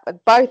dumbbell up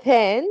with both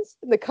hands.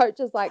 And the coach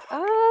was like,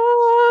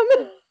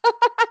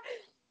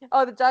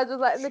 Oh, the judge was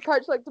like, and the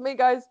coach looked at me and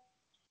goes,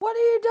 "What are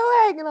you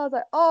doing?" And I was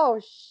like, "Oh,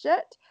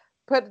 shit."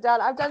 Put it down.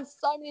 I've done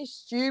so many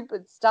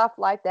stupid stuff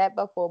like that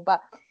before,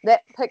 but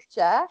that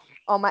picture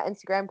on my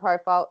Instagram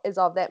profile is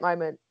of that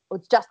moment,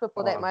 or just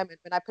before that moment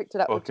when I picked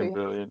it up with 2 hands.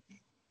 Brilliant.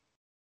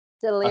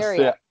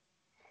 Delirious.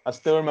 I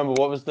still remember,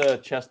 what was the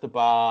chest to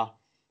bar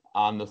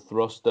and the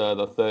thruster,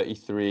 the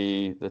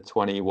 33, the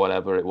 20,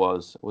 whatever it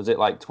was. Was it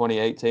like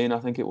 2018, I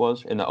think it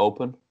was, in the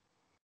Open?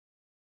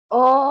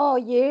 Oh,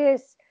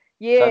 yes.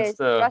 Yes.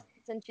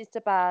 Thrusters and chest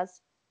to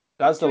bars.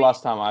 That's the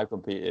last time I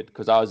competed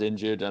because I was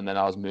injured and then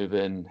I was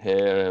moving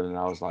here and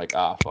I was like,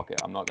 fuck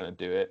it, I'm not going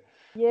to do it.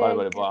 Yeah.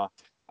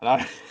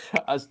 And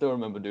I still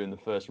remember doing the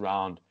first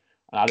round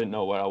and I didn't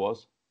know where I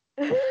was.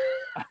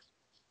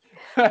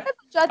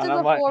 Judges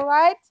are like, all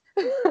right.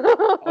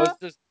 I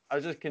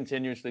was just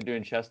continuously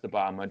doing chest to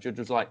bar and my judge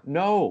was like,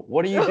 "No,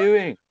 what are you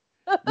doing?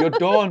 You're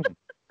done.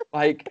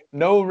 Like,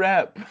 no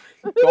rep.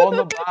 Go on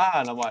the bar."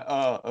 And I'm like,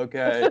 "Oh,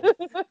 okay."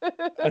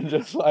 And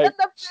just like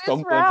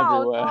stumbling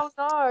everywhere. Oh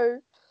no.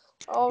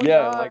 Oh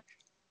yeah, no. like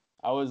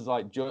I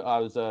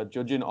was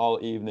judging all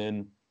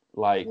evening.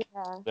 Like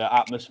the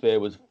atmosphere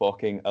was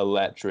fucking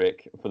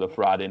electric for the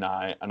Friday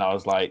night, and I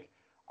was like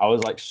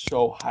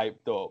so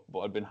hyped up, but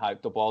I'd been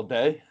hyped up all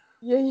day.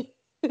 Yeah.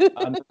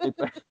 and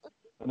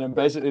then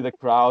basically the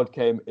crowd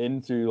came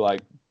into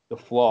like the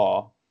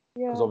floor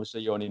because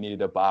obviously you only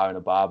needed a bar and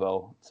a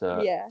barbell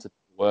to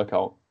work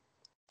out.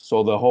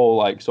 So the whole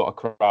like sort of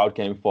crowd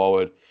came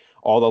forward.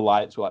 All the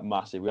lights were like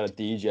massive. We had a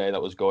DJ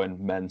that was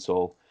going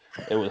mental.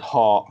 It was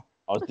hot.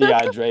 I was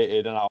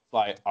dehydrated and I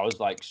was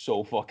like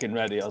so fucking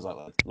ready. I was like,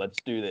 let's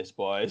do this,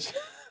 boys.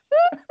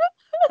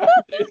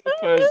 I did the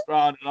first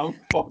round and I'm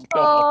fucked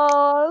up.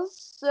 Oh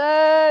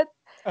shit.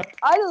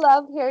 I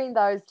love hearing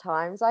those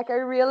times. Like I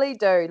really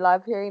do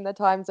love hearing the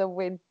times of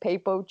when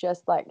people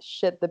just like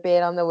shit the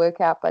bed on the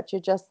workout, but you're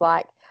just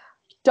like,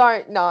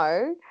 don't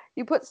know.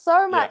 You put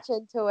so much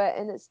into it,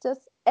 and it's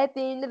just at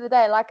the end of the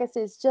day, like I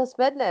said, it's just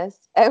fitness,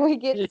 and we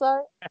get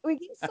so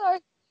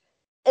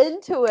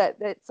into it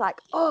that it's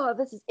like, oh,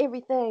 this is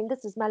everything.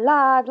 This is my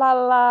life, la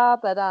la la.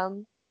 But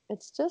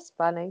it's just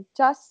funny,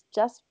 just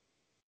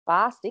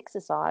fast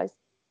exercise.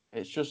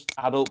 It's just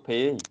adult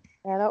PE.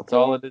 Adult That's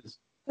all it is.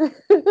 Why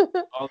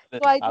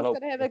you just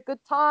gotta have a good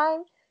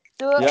time,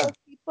 do it with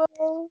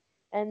people,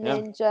 and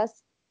then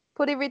just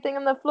put everything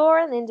on the floor,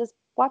 and then just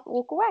walk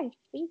away.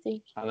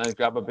 Easy. And then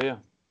grab a beer.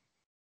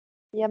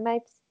 Yeah,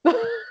 mates.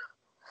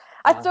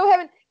 I still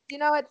haven't.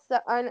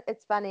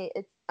 It's funny.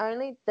 It's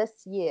only this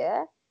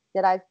year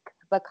that I've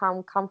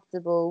become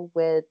comfortable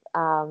with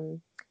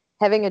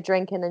having a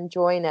drink and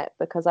enjoying it,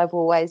 because I've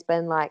always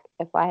been like,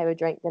 if I have a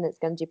drink, then it's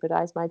going to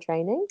jeopardize my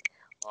training.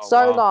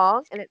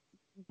 Long, and it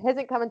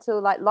hasn't come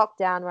until like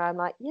lockdown where I'm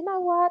like, you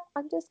know what?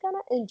 I'm just going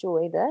to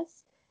enjoy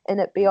this, and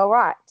it be all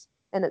right,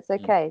 and it's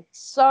okay.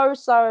 So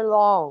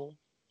long,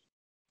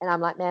 and I'm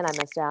like, man, I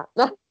missed out.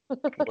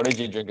 What did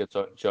you drink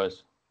at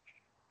choice?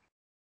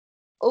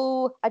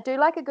 Oh, I do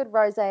like a good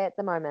rosé at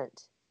the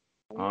moment.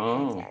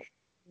 Oh,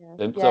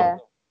 yeah.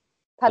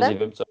 Pardon?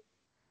 Vimto.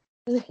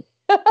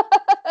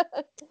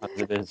 As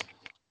it is.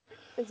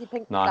 Fizzy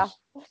pink nice.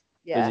 stuff.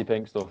 Yeah. Fizzy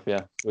pink stuff,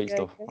 yeah. Sweet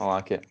stuff. I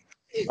like it.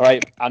 All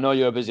right, I know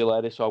you're a busy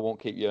lady, so I won't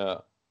keep you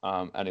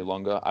any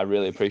longer. I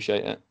really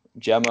appreciate it.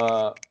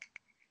 Gemma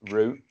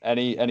Root,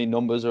 any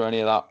numbers or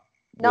any of that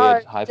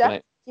weird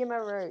hyphenate? Just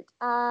Gemma Root.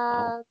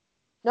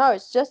 No,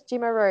 it's just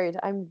Gemma Root.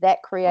 I'm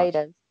that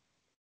creative.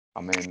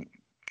 Nice. I mean,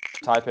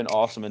 type in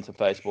awesome into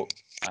Facebook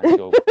and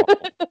she'll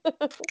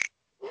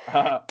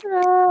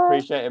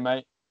appreciate it,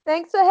 mate.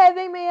 Thanks for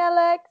having me,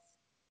 Alex.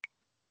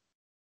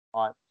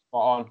 All right,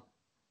 spot on.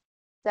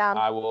 Down.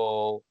 I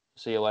will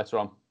see you later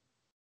on.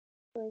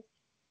 Please.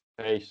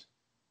 Peace.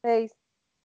 Peace.